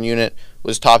kick return unit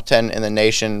was top 10 in the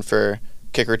nation for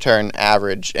kick return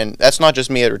average, and that's not just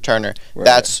me at returner. Right.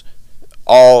 That's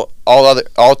all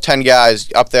 10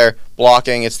 guys up there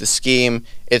blocking. It's the scheme.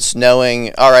 It's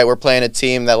knowing, all right, we're playing a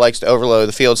team that likes to overload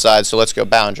the field side, so let's go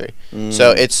boundary.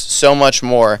 So it's so much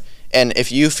more. And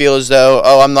if you feel as though,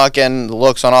 I'm not getting the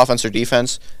looks on offense or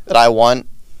defense that I want,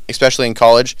 especially in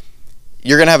college,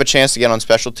 you're going to have a chance to get on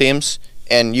special teams,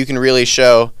 and you can really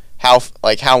show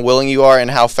how willing you are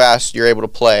and how fast you're able to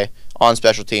play on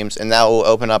special teams, and that will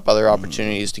open up other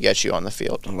opportunities to get you on the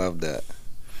field. I love that.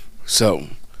 So,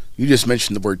 you just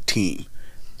mentioned the word team,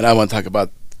 and I want to talk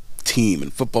about team,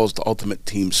 and football is the ultimate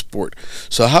team sport.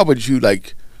 So how would you,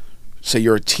 say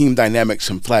your team dynamics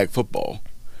in flag football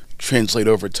translate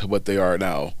over to what they are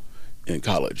now in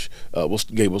college?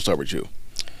 Gabe, we'll start with you.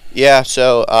 Yeah,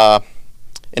 so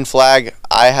in flag,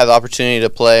 I had the opportunity to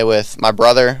play with my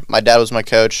brother. My dad was my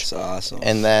coach. That's awesome.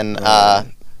 And then I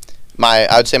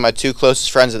would say my two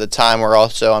closest friends at the time were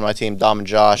also on my team, Dom and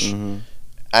Josh.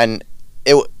 And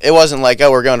it wasn't like,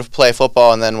 we're going to play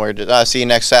football and then we're see you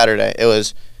next Saturday. It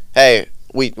was, hey,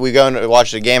 we going to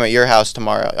watch the game at your house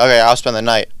tomorrow. Okay, I'll spend the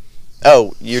night.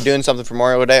 Oh, you're doing something for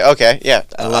Memorial Day? Okay, yeah.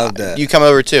 I love that. You come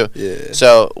over too. Yeah.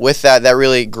 So with that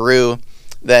really grew.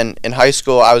 Then in high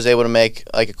school, I was able to make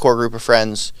a core group of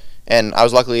friends, and I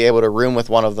was luckily able to room with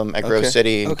one of them at Grove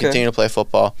City and continue to play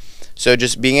football. So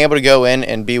just being able to go in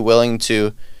and be willing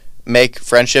to make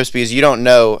friendships, because you don't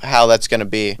know how that's going to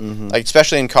be.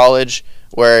 Especially in college,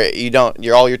 where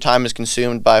all your time is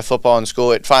consumed by football and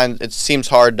school. It seems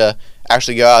hard to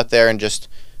actually go out there and just,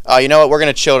 you know what, we're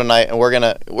going to chill tonight, and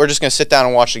we're just going to sit down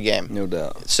and watch the game. No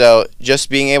doubt. So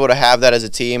just being able to have that as a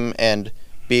team and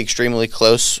be extremely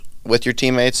close with your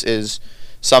teammates is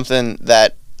something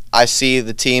that I see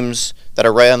the teams that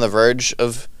are right on the verge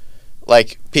of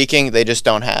peaking, they just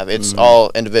don't have. It's all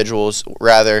individuals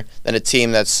rather than a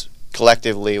team that's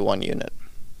collectively one unit.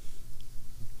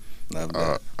 Love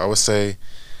that. I would say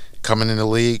coming in the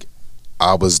league,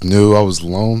 I was new. I was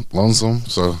lonesome,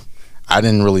 so I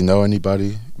didn't really know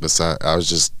anybody.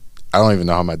 Besides, I don't even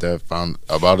know how my dad found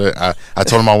about it. I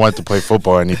told him I wanted to play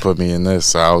football, and he put me in this.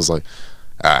 So I was like,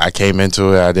 I came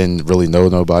into it. I didn't really know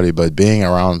nobody, but being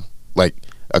around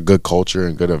a good culture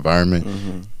and good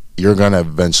environment, you're gonna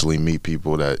eventually meet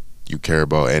people that you care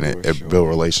about and build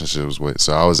relationships with.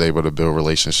 So I was able to build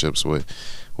relationships with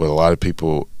a lot of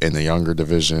people in the younger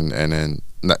division, and then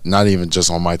not even just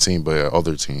on my team, but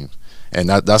other teams. And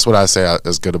that's what I say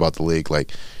is good about the league.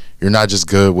 You're not just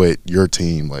good with your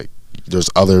team. There's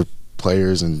other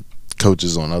players and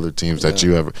coaches on other teams that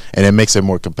you ever, and it makes it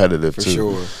more competitive For too.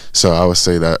 sure. So I would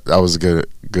say that was a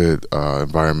good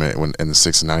environment when in the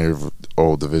 6 and 9 year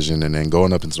old division, and then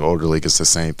going up into the older league, it's the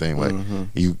same thing.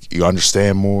 You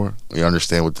understand more, you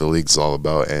understand what the league's all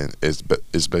about, and it's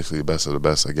basically the best of the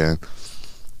best again,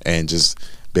 and just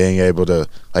being able to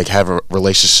have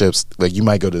relationships. You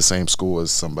might go to the same school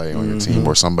as somebody on your team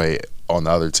or somebody on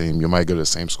the other team. You might go to the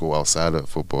same school outside of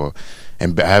football,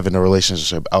 and having a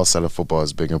relationship outside of football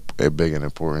is big and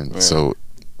important. Right. So,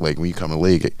 when you come to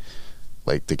league,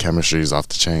 the chemistry is off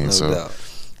the chain. No so, doubt.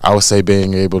 I would say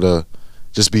being able to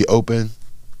just be open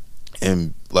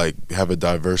and have a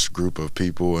diverse group of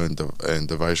people and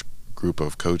diverse group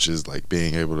of coaches,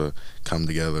 being able to come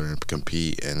together and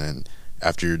compete, and then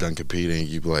after you're done competing,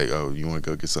 you be like, oh, you want to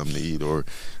go get something to eat, or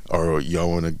y'all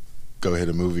want to go hit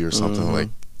a movie or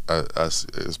something.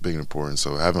 It's big and important.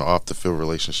 So having off the field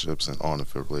relationships and on the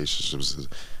field relationships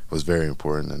was very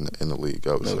important in the league,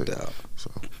 I would say. No doubt.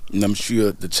 So. And I'm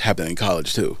sure that's happening in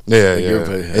college too. Yeah.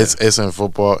 It's in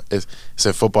football. It's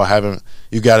in football.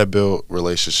 You got to build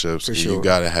relationships. For sure. You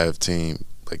got to have team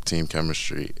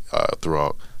chemistry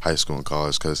throughout high school and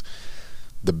college, because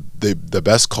the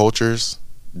best cultures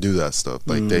do that stuff.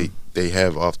 They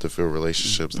have off the field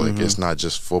relationships. It's not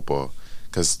just football,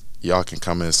 because y'all can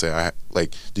come in and say,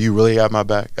 do you really have my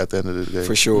back at the end of the day?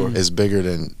 For sure. It's bigger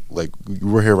than,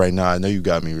 we're here right now. I know you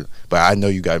got me, but I know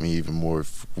you got me even more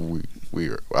if we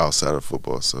are outside of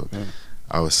football. So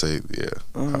I would say,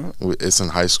 it's in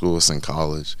high school, it's in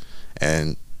college.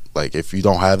 And, if you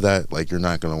don't have that, you're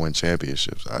not going to win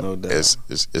championships. No doubt.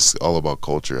 It's all about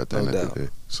culture at the end of the day.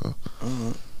 So.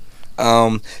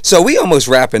 So we almost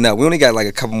wrapping up. We only got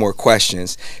a couple more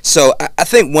questions. So I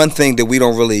think one thing that we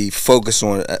don't really focus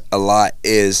on a lot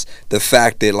is the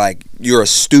fact that you're a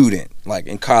student.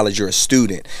 In college, you're a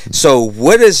student. So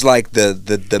what is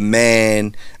the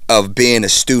demand of being a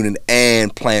student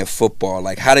and playing football?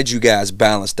 How did you guys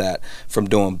balance that from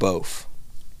doing both?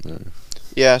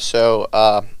 Yeah.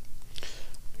 So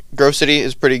Grove City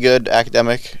is pretty good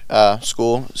academic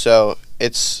school. So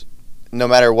it's, no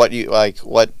matter what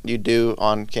you do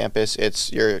on campus,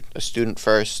 you're a student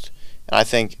first. And I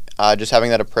think just having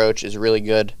that approach is really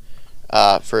good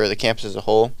for the campus as a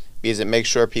whole, because it makes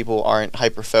sure people aren't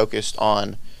hyper-focused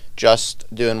on just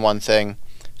doing one thing.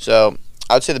 So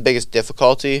I would say the biggest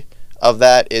difficulty of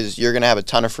that is you're going to have a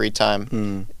ton of free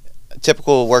time. A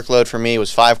typical workload for me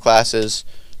was 5 classes,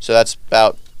 so that's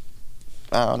about,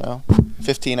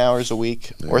 15 hours a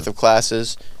week worth of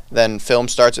classes. Then film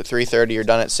starts at 3:30, you're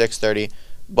done at 6:30.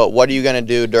 But what are you gonna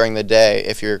do during the day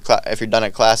if you're done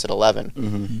at class at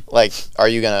 11? Like, are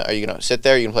you gonna sit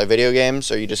there? Are you gonna play video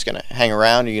games? Are you just gonna hang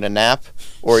around? Are you gonna nap?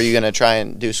 Or are you gonna try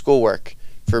and do schoolwork?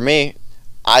 For me,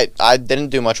 I didn't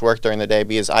do much work during the day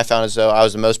because I found as though I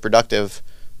was the most productive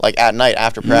like at night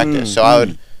after practice. So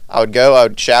I would go, I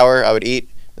would shower, I would eat,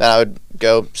 then I would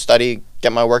go study,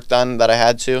 get my work done that I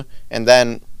had to, and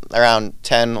then around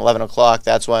 10, 11 o'clock,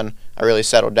 that's when I really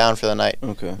settled down for the night.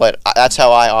 Okay. But that's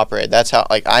how I operate. That's how,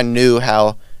 like, I knew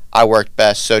how I worked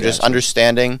best. So just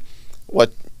understanding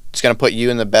what's going to put you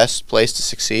in the best place to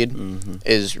succeed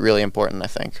is really important, I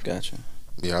think. Gotcha.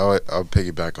 Yeah, I'll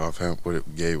piggyback off him,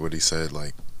 what he said.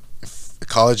 Like, in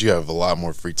college, you have a lot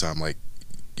more free time. Like,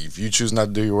 if you choose not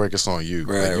to do your work, it's on you.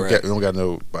 Right, like, you don't got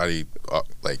nobody,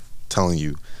 like, telling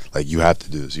you, like, you have to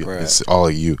do this. It's all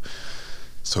of you.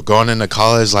 So going into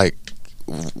college, like,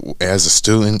 as a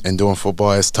student and doing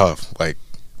football, it's tough. Like,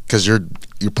 because you're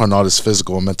putting all this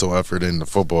physical and mental effort into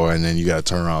football, and then you got to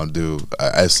turn around and do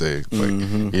an essay.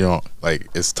 Like, you know, like,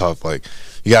 it's tough. Like,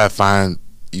 you got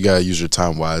to use your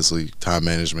time wisely. Time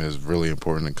management is really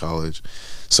important in college.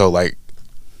 So, like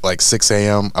 6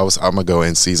 a.m., I'm going to go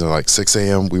in season. Like, 6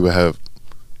 a.m.,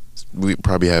 we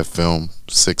probably have film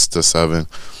 6 to 7.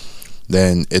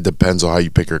 Then it depends on how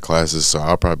you pick your classes. So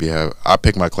I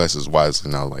pick my classes wisely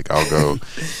now. Like,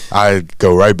 I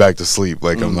go right back to sleep.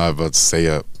 Like, I'm not about to stay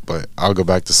up, but I'll go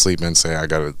back to sleep and say I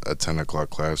got a 10 o'clock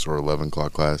class or 11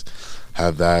 o'clock class.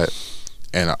 Have that,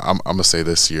 and I'm gonna say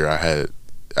this year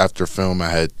after film I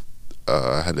had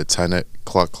a 10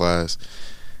 o'clock class.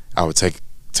 I would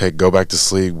go back to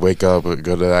sleep, wake up, go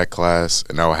to that class,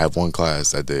 and I would have one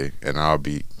class that day, and I'll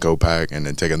go pack and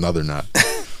then take another nap.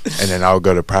 And then I'll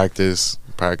go to practice,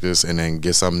 and then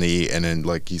get something to eat. And then,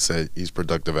 like he said, he's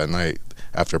productive at night.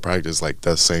 After practice, like,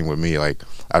 that's the same with me. Like,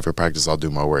 after practice, I'll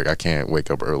do my work. I can't wake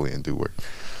up early and do work.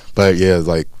 But, yeah,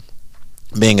 like,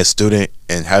 being a student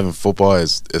and having football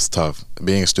is tough.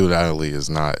 Being a student athlete is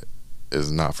not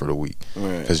for the weak.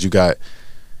 Because you got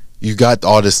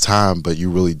all this time, but you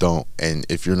really don't. And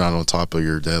if you're not on top of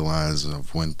your deadlines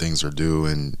of when things are due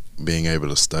and being able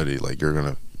to study, like, you're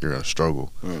gonna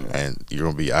struggle, and you're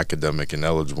gonna be academic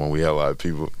ineligible. And we have a lot of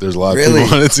people. There's a lot of people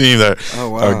on the team that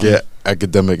get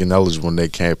academic ineligible when they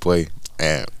can't play.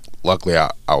 And luckily, I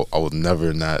was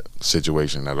never in that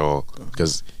situation at all,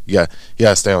 because you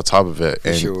gotta stay on top of it.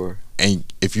 And and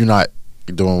if you're not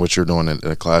doing what you're doing in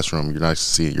a classroom, you're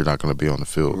not going to be on the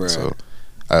field. Right. So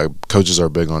coaches are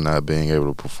big on that, being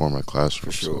able to perform in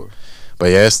classroom. For sure. So. But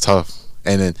yeah, it's tough.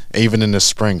 And then even in the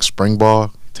spring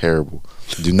ball, terrible.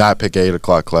 Do not pick an 8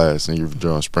 o'clock class and you're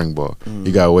doing spring ball.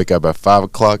 You gotta wake up at 5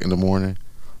 o'clock in the morning,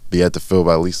 be at the field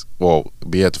by at least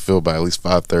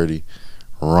 5:30.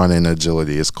 Run in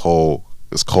agility. It's cold.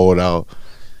 It's cold out.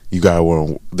 You gotta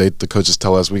wear. The coaches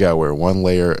tell us we gotta wear one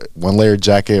layer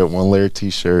jacket, one layer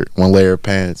t-shirt, one layer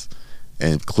pants,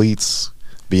 and cleats.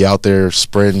 Be out there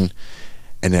sprinting.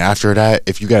 And then after that,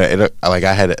 if you got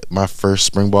I had my first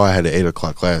spring ball, I had an 8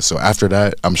 o'clock class. So after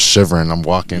that, I'm shivering. I'm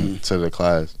walking to the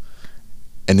class.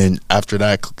 And then after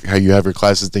that, how you have your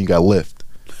classes, then you got lift.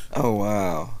 Oh,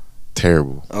 wow.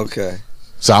 Terrible. Okay.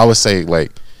 So I would say,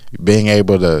 like, being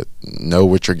able to know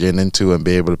what you're getting into and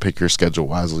be able to pick your schedule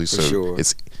wisely, so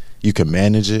you can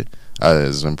manage it,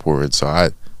 is important. So I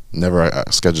never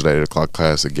scheduled an 8 o'clock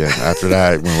class again. After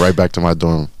that, I went right back to my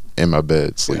dorm in my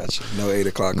bed, sleeping. Gotcha. No 8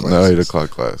 o'clock classes. No 8 o'clock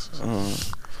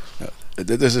classes.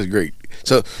 This is great.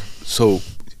 So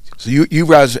you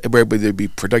guys were able to be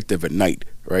productive at night,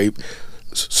 right?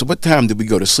 So what time did we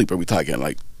go to sleep? Are we talking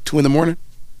like 2 in the morning?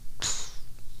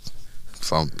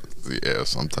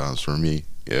 Sometimes for me,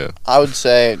 yeah. I would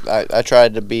say I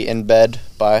tried to be in bed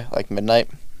by like midnight,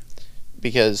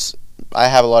 because I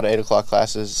have a lot of 8 o'clock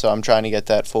classes, so I'm trying to get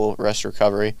that full rest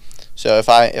recovery. So if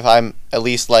I'm at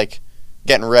least like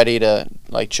getting ready to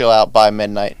like chill out by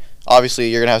midnight, obviously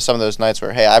you're gonna have some of those nights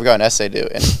where, hey, I've got an essay due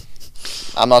and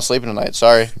I'm not sleeping tonight.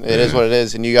 Sorry, it is what it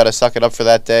is, and you got to suck it up for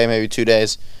that day, maybe 2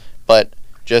 days. But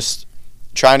just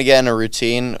trying to get in a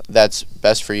routine that's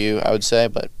best for you, I would say.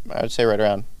 But I would say right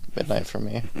around midnight for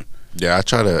me. Yeah,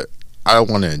 I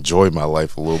want to enjoy my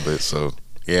life a little bit. So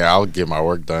yeah, I'll get my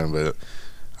work done, but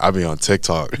I'll be on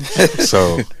TikTok.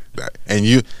 So, and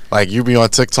you be on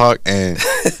TikTok, and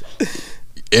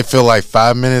it feel like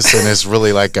 5 minutes and it's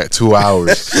really like 2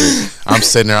 hours. So I'm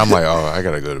sitting there, I'm like, oh, I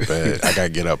gotta go to bed. I gotta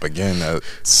get up again at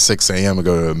 6 a.m. and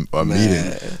go to a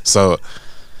meeting. So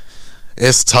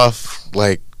it's tough.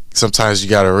 Like sometimes you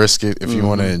gotta risk it if you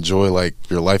want to enjoy like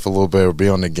your life a little bit or be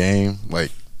on the game.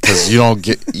 Like because you don't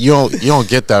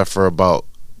get that for about,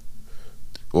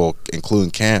 well,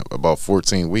 including camp, about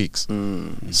 14 weeks.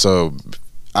 So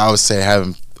I would say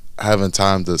having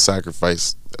time to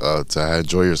sacrifice to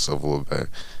enjoy yourself a little bit,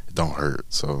 it don't hurt.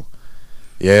 So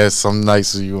yeah, some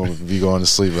nights you want to be going to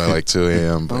sleep at like 2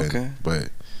 a.m. But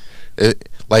it,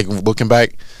 like looking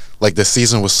back, like the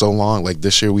season was so long. Like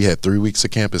this year we had 3 weeks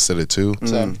of camp instead of 2.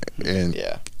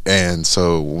 And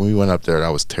so when we went up there, that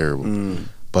was terrible.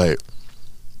 But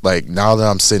like now that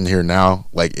I'm sitting here now,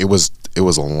 like it was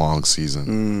a long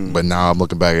season. But now I'm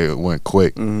looking back, it went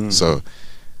quick.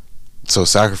 So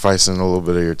sacrificing a little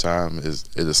bit of your time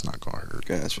it's not gonna hurt.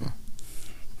 Gotcha.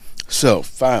 So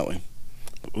finally,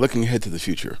 looking ahead to the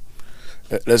future,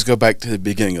 let's go back to the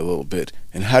beginning a little bit.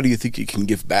 And how do you think you can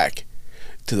give back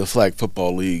to the flag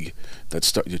football league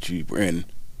that you were in,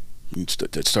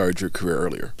 that started your career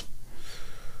earlier?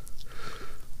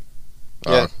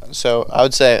 Yeah, so I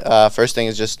would say first thing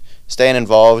is just staying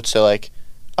involved. So like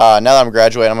now that I'm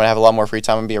graduating, I'm gonna have a lot more free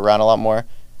time and be around a lot more.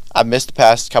 I've missed the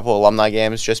past couple alumni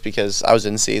games just because I was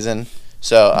in season.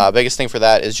 So biggest thing for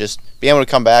that is just being able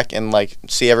to come back and like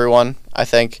see everyone. I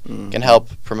think can help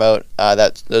promote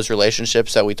those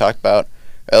relationships that we talked about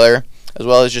earlier, as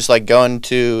well as just like going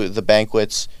to the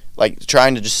banquets, like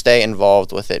trying to just stay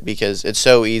involved with it because it's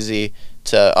so easy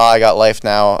to I got life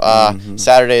now.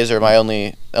 Saturdays are my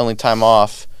only time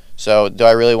off. So do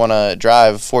I really want to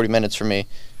drive 40 minutes for me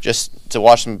just to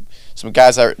watch some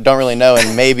guys I don't really know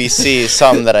and maybe see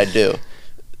some that I do?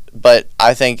 But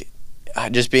I think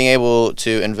just being able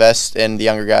to invest in the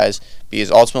younger guys,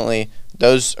 because ultimately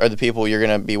those are the people you're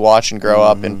going to be watching grow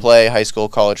up and play high school,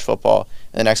 college football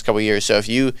in the next couple of years. So if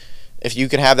you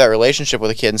can have that relationship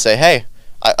with a kid and say, hey,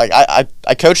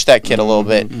 I coached that kid a little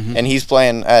bit, and he's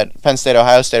playing at Penn State,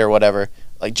 Ohio State, or whatever.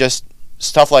 Like just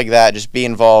stuff like that. Just be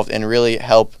involved and really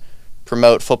help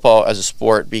promote football as a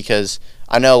sport, because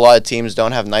I know a lot of teams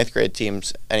don't have 9th grade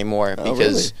teams anymore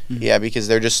because because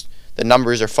they're just the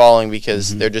numbers are falling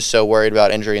because they're just so worried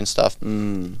about injury and stuff.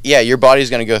 Yeah, your body's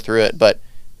going to go through it, but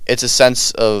it's a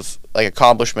sense of like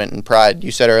accomplishment and pride.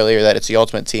 You said earlier that it's the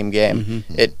ultimate team game.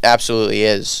 It absolutely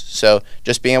is. So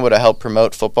just being able to help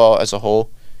promote football as a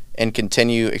whole and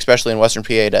continue, especially in Western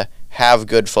PA, to have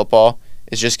good football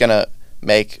is just going to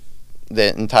make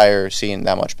the entire scene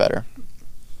that much better.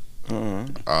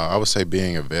 I would say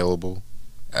being available,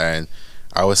 and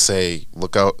I would say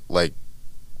look out, like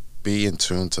be in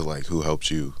tune to like who helped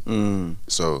you.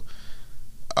 So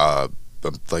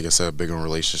like I said, big on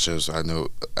relationships. I know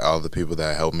all the people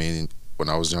that helped me when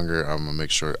I was younger. I'm gonna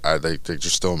make sure they're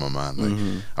just still in my mind.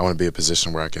 Like I want to be in a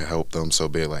position where I can help them. So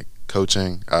be it like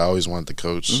coaching. I always wanted to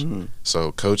coach.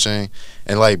 So coaching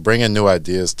and like bringing new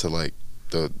ideas to like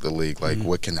the league. Like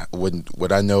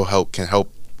what I know can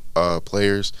help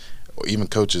players or even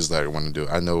coaches that I want to do.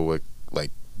 I know what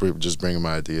like just bringing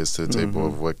my ideas to the table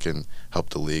of what can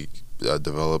help the league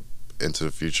develop into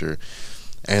the future.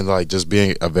 And like just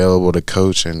being available to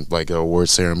coach and like an award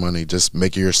ceremony, just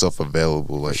making yourself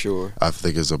available, like I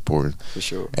think is important. For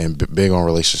sure. And big on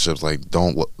relationships, like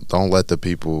don't let the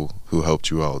people who helped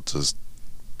you out just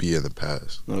be in the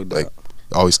past. No doubt. Like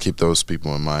always keep those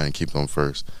people in mind and keep them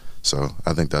first. So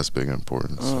I think that's big and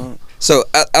important. So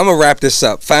I'm gonna wrap this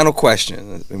up. Final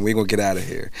question, and we're gonna get out of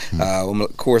here.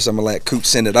 Of course, I'm gonna let Coop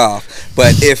send it off.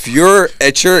 But if you're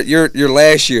at your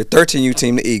last year 13U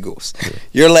team, the Eagles,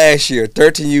 your last year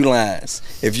 13U Lions,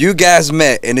 if you guys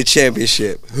met in the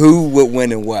championship, who would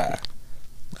win and why?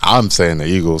 I'm saying the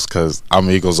Eagles because I'm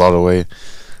Eagles all the way.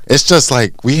 It's just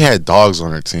like we had dogs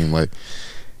on our team. Like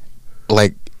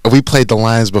we played the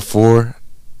Lions before.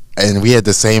 And we had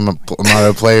the same amount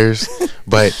of players,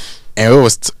 and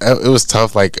it was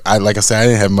tough. Like I said, I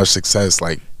didn't have much success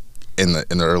like in the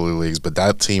early leagues, but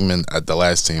that team and the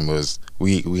last team was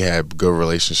we had good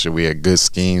relationship. We had good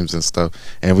schemes and stuff,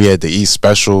 and we had the East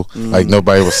Special. Like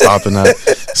nobody was stopping that.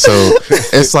 So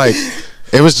it's like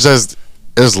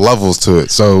there's levels to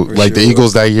it. So the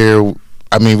Eagles that year,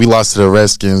 I mean, we lost to the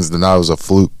Redskins, and that was a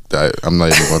fluke. I'm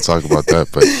not even going to talk about that,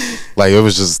 but like it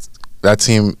was just. That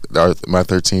team, my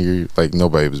 13 year, like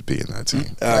nobody was beating that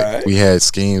team. We had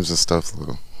schemes and stuff.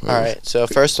 All right. So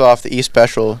first off, the East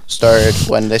Special started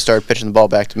when they started pitching the ball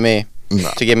back to me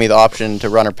to give me the option to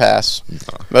run or pass.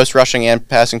 Most rushing and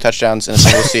passing touchdowns in a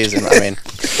single season. I mean,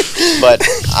 but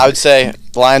I would say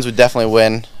the Lions would definitely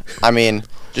win. I mean,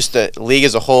 just the league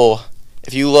as a whole.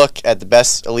 if you look at the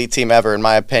best elite team ever, in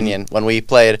my opinion, when we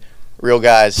played real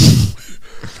guys,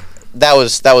 that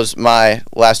was my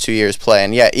last 2 years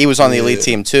playing. Yeah, he was on the elite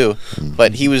team too,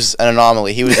 but he was an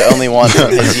anomaly. He was the only one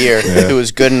from his year who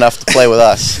was good enough to play with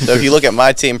us. So if you look at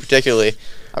my team particularly,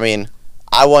 I mean,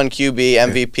 I won QB,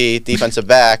 MVP, defensive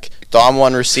back. Dom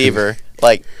won receiver.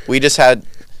 Like we just had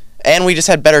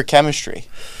better chemistry.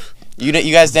 You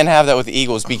guys didn't have that with the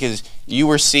Eagles because you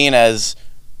were seen as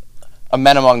a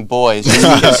men among boys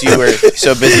because you were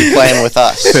so busy playing with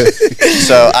us.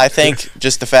 So I think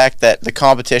just the fact that the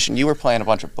competition, you were playing a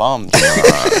bunch of bums.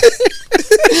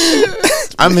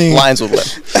 I mean, Lions would win.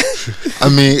 I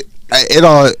mean,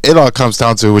 it all comes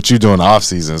down to what you do in the off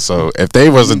season. So if they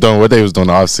wasn't doing what they was doing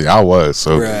in the off season, I was.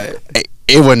 So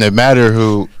it wouldn't matter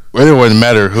who. It wouldn't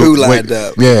matter who lined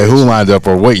up. Yeah, who lined up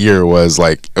or what year it was.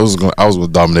 Like I was going to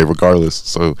dominate regardless.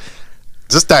 So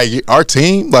just that our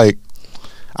team, like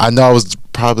I know I was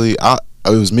probably it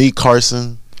was me,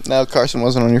 Carson. No, Carson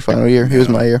wasn't on your final year. He was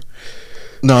my year.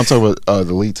 No, I'm talking about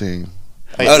the lead team.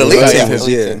 Oh, the lead team was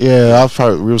Yeah, I was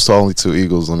probably we were the only 2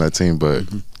 Eagles on that team, but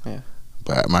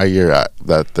but my year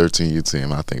that 13U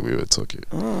team, I think we would have took it.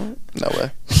 No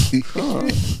way.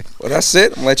 Well, that's it.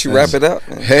 I'm gonna let you wrap it up.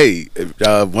 Hey,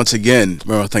 once again, I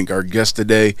want to thank our guest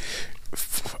today,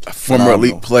 former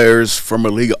elite players,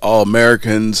 former league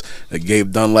All-Americans,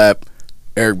 Gabe Dunlap,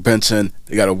 Eric Benson.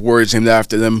 They got awards named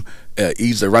after them.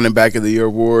 Eve's the running back of the year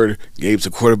award. Gabe's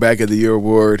the quarterback of the year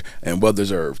award, and well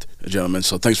deserved, gentlemen.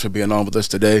 So thanks for being on with us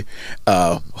today.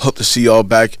 Hope to see y'all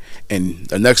back in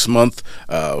the next month.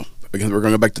 We're going to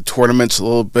go back to tournaments a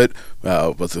little bit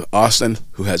with Austin,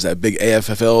 who has that big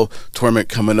AFFL tournament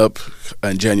coming up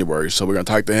in January. So we're going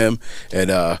to talk to him, and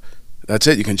that's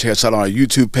it. You can check us out on our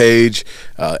YouTube page,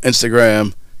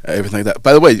 Instagram, everything like that.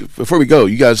 By the way, before we go,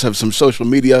 you guys have some social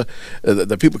media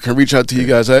that people can reach out to you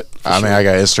guys at? I mean, I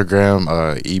got Instagram,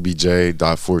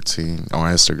 ebj.14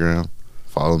 on Instagram.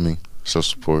 Follow me, show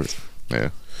support. Yeah.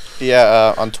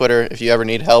 Yeah, on Twitter, if you ever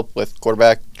need help with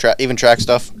quarterback, even track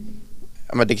stuff,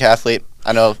 I'm a decathlete.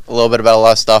 I know a little bit about a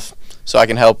lot of stuff, so I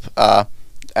can help at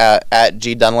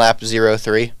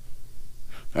GDunlap03.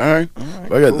 All right.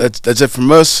 Well, cool. That's it from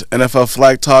us. NFL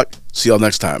Flag Talk. See y'all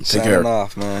next time. Take care.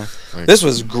 Off, man. This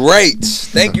was great.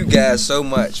 Thank you guys so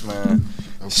much, man.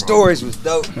 Stories was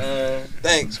dope, man.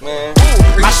 Thanks, man.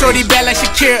 My shorty bad like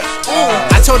Shakira.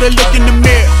 I told her look in the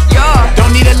mirror.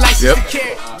 Don't need a license to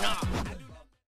care.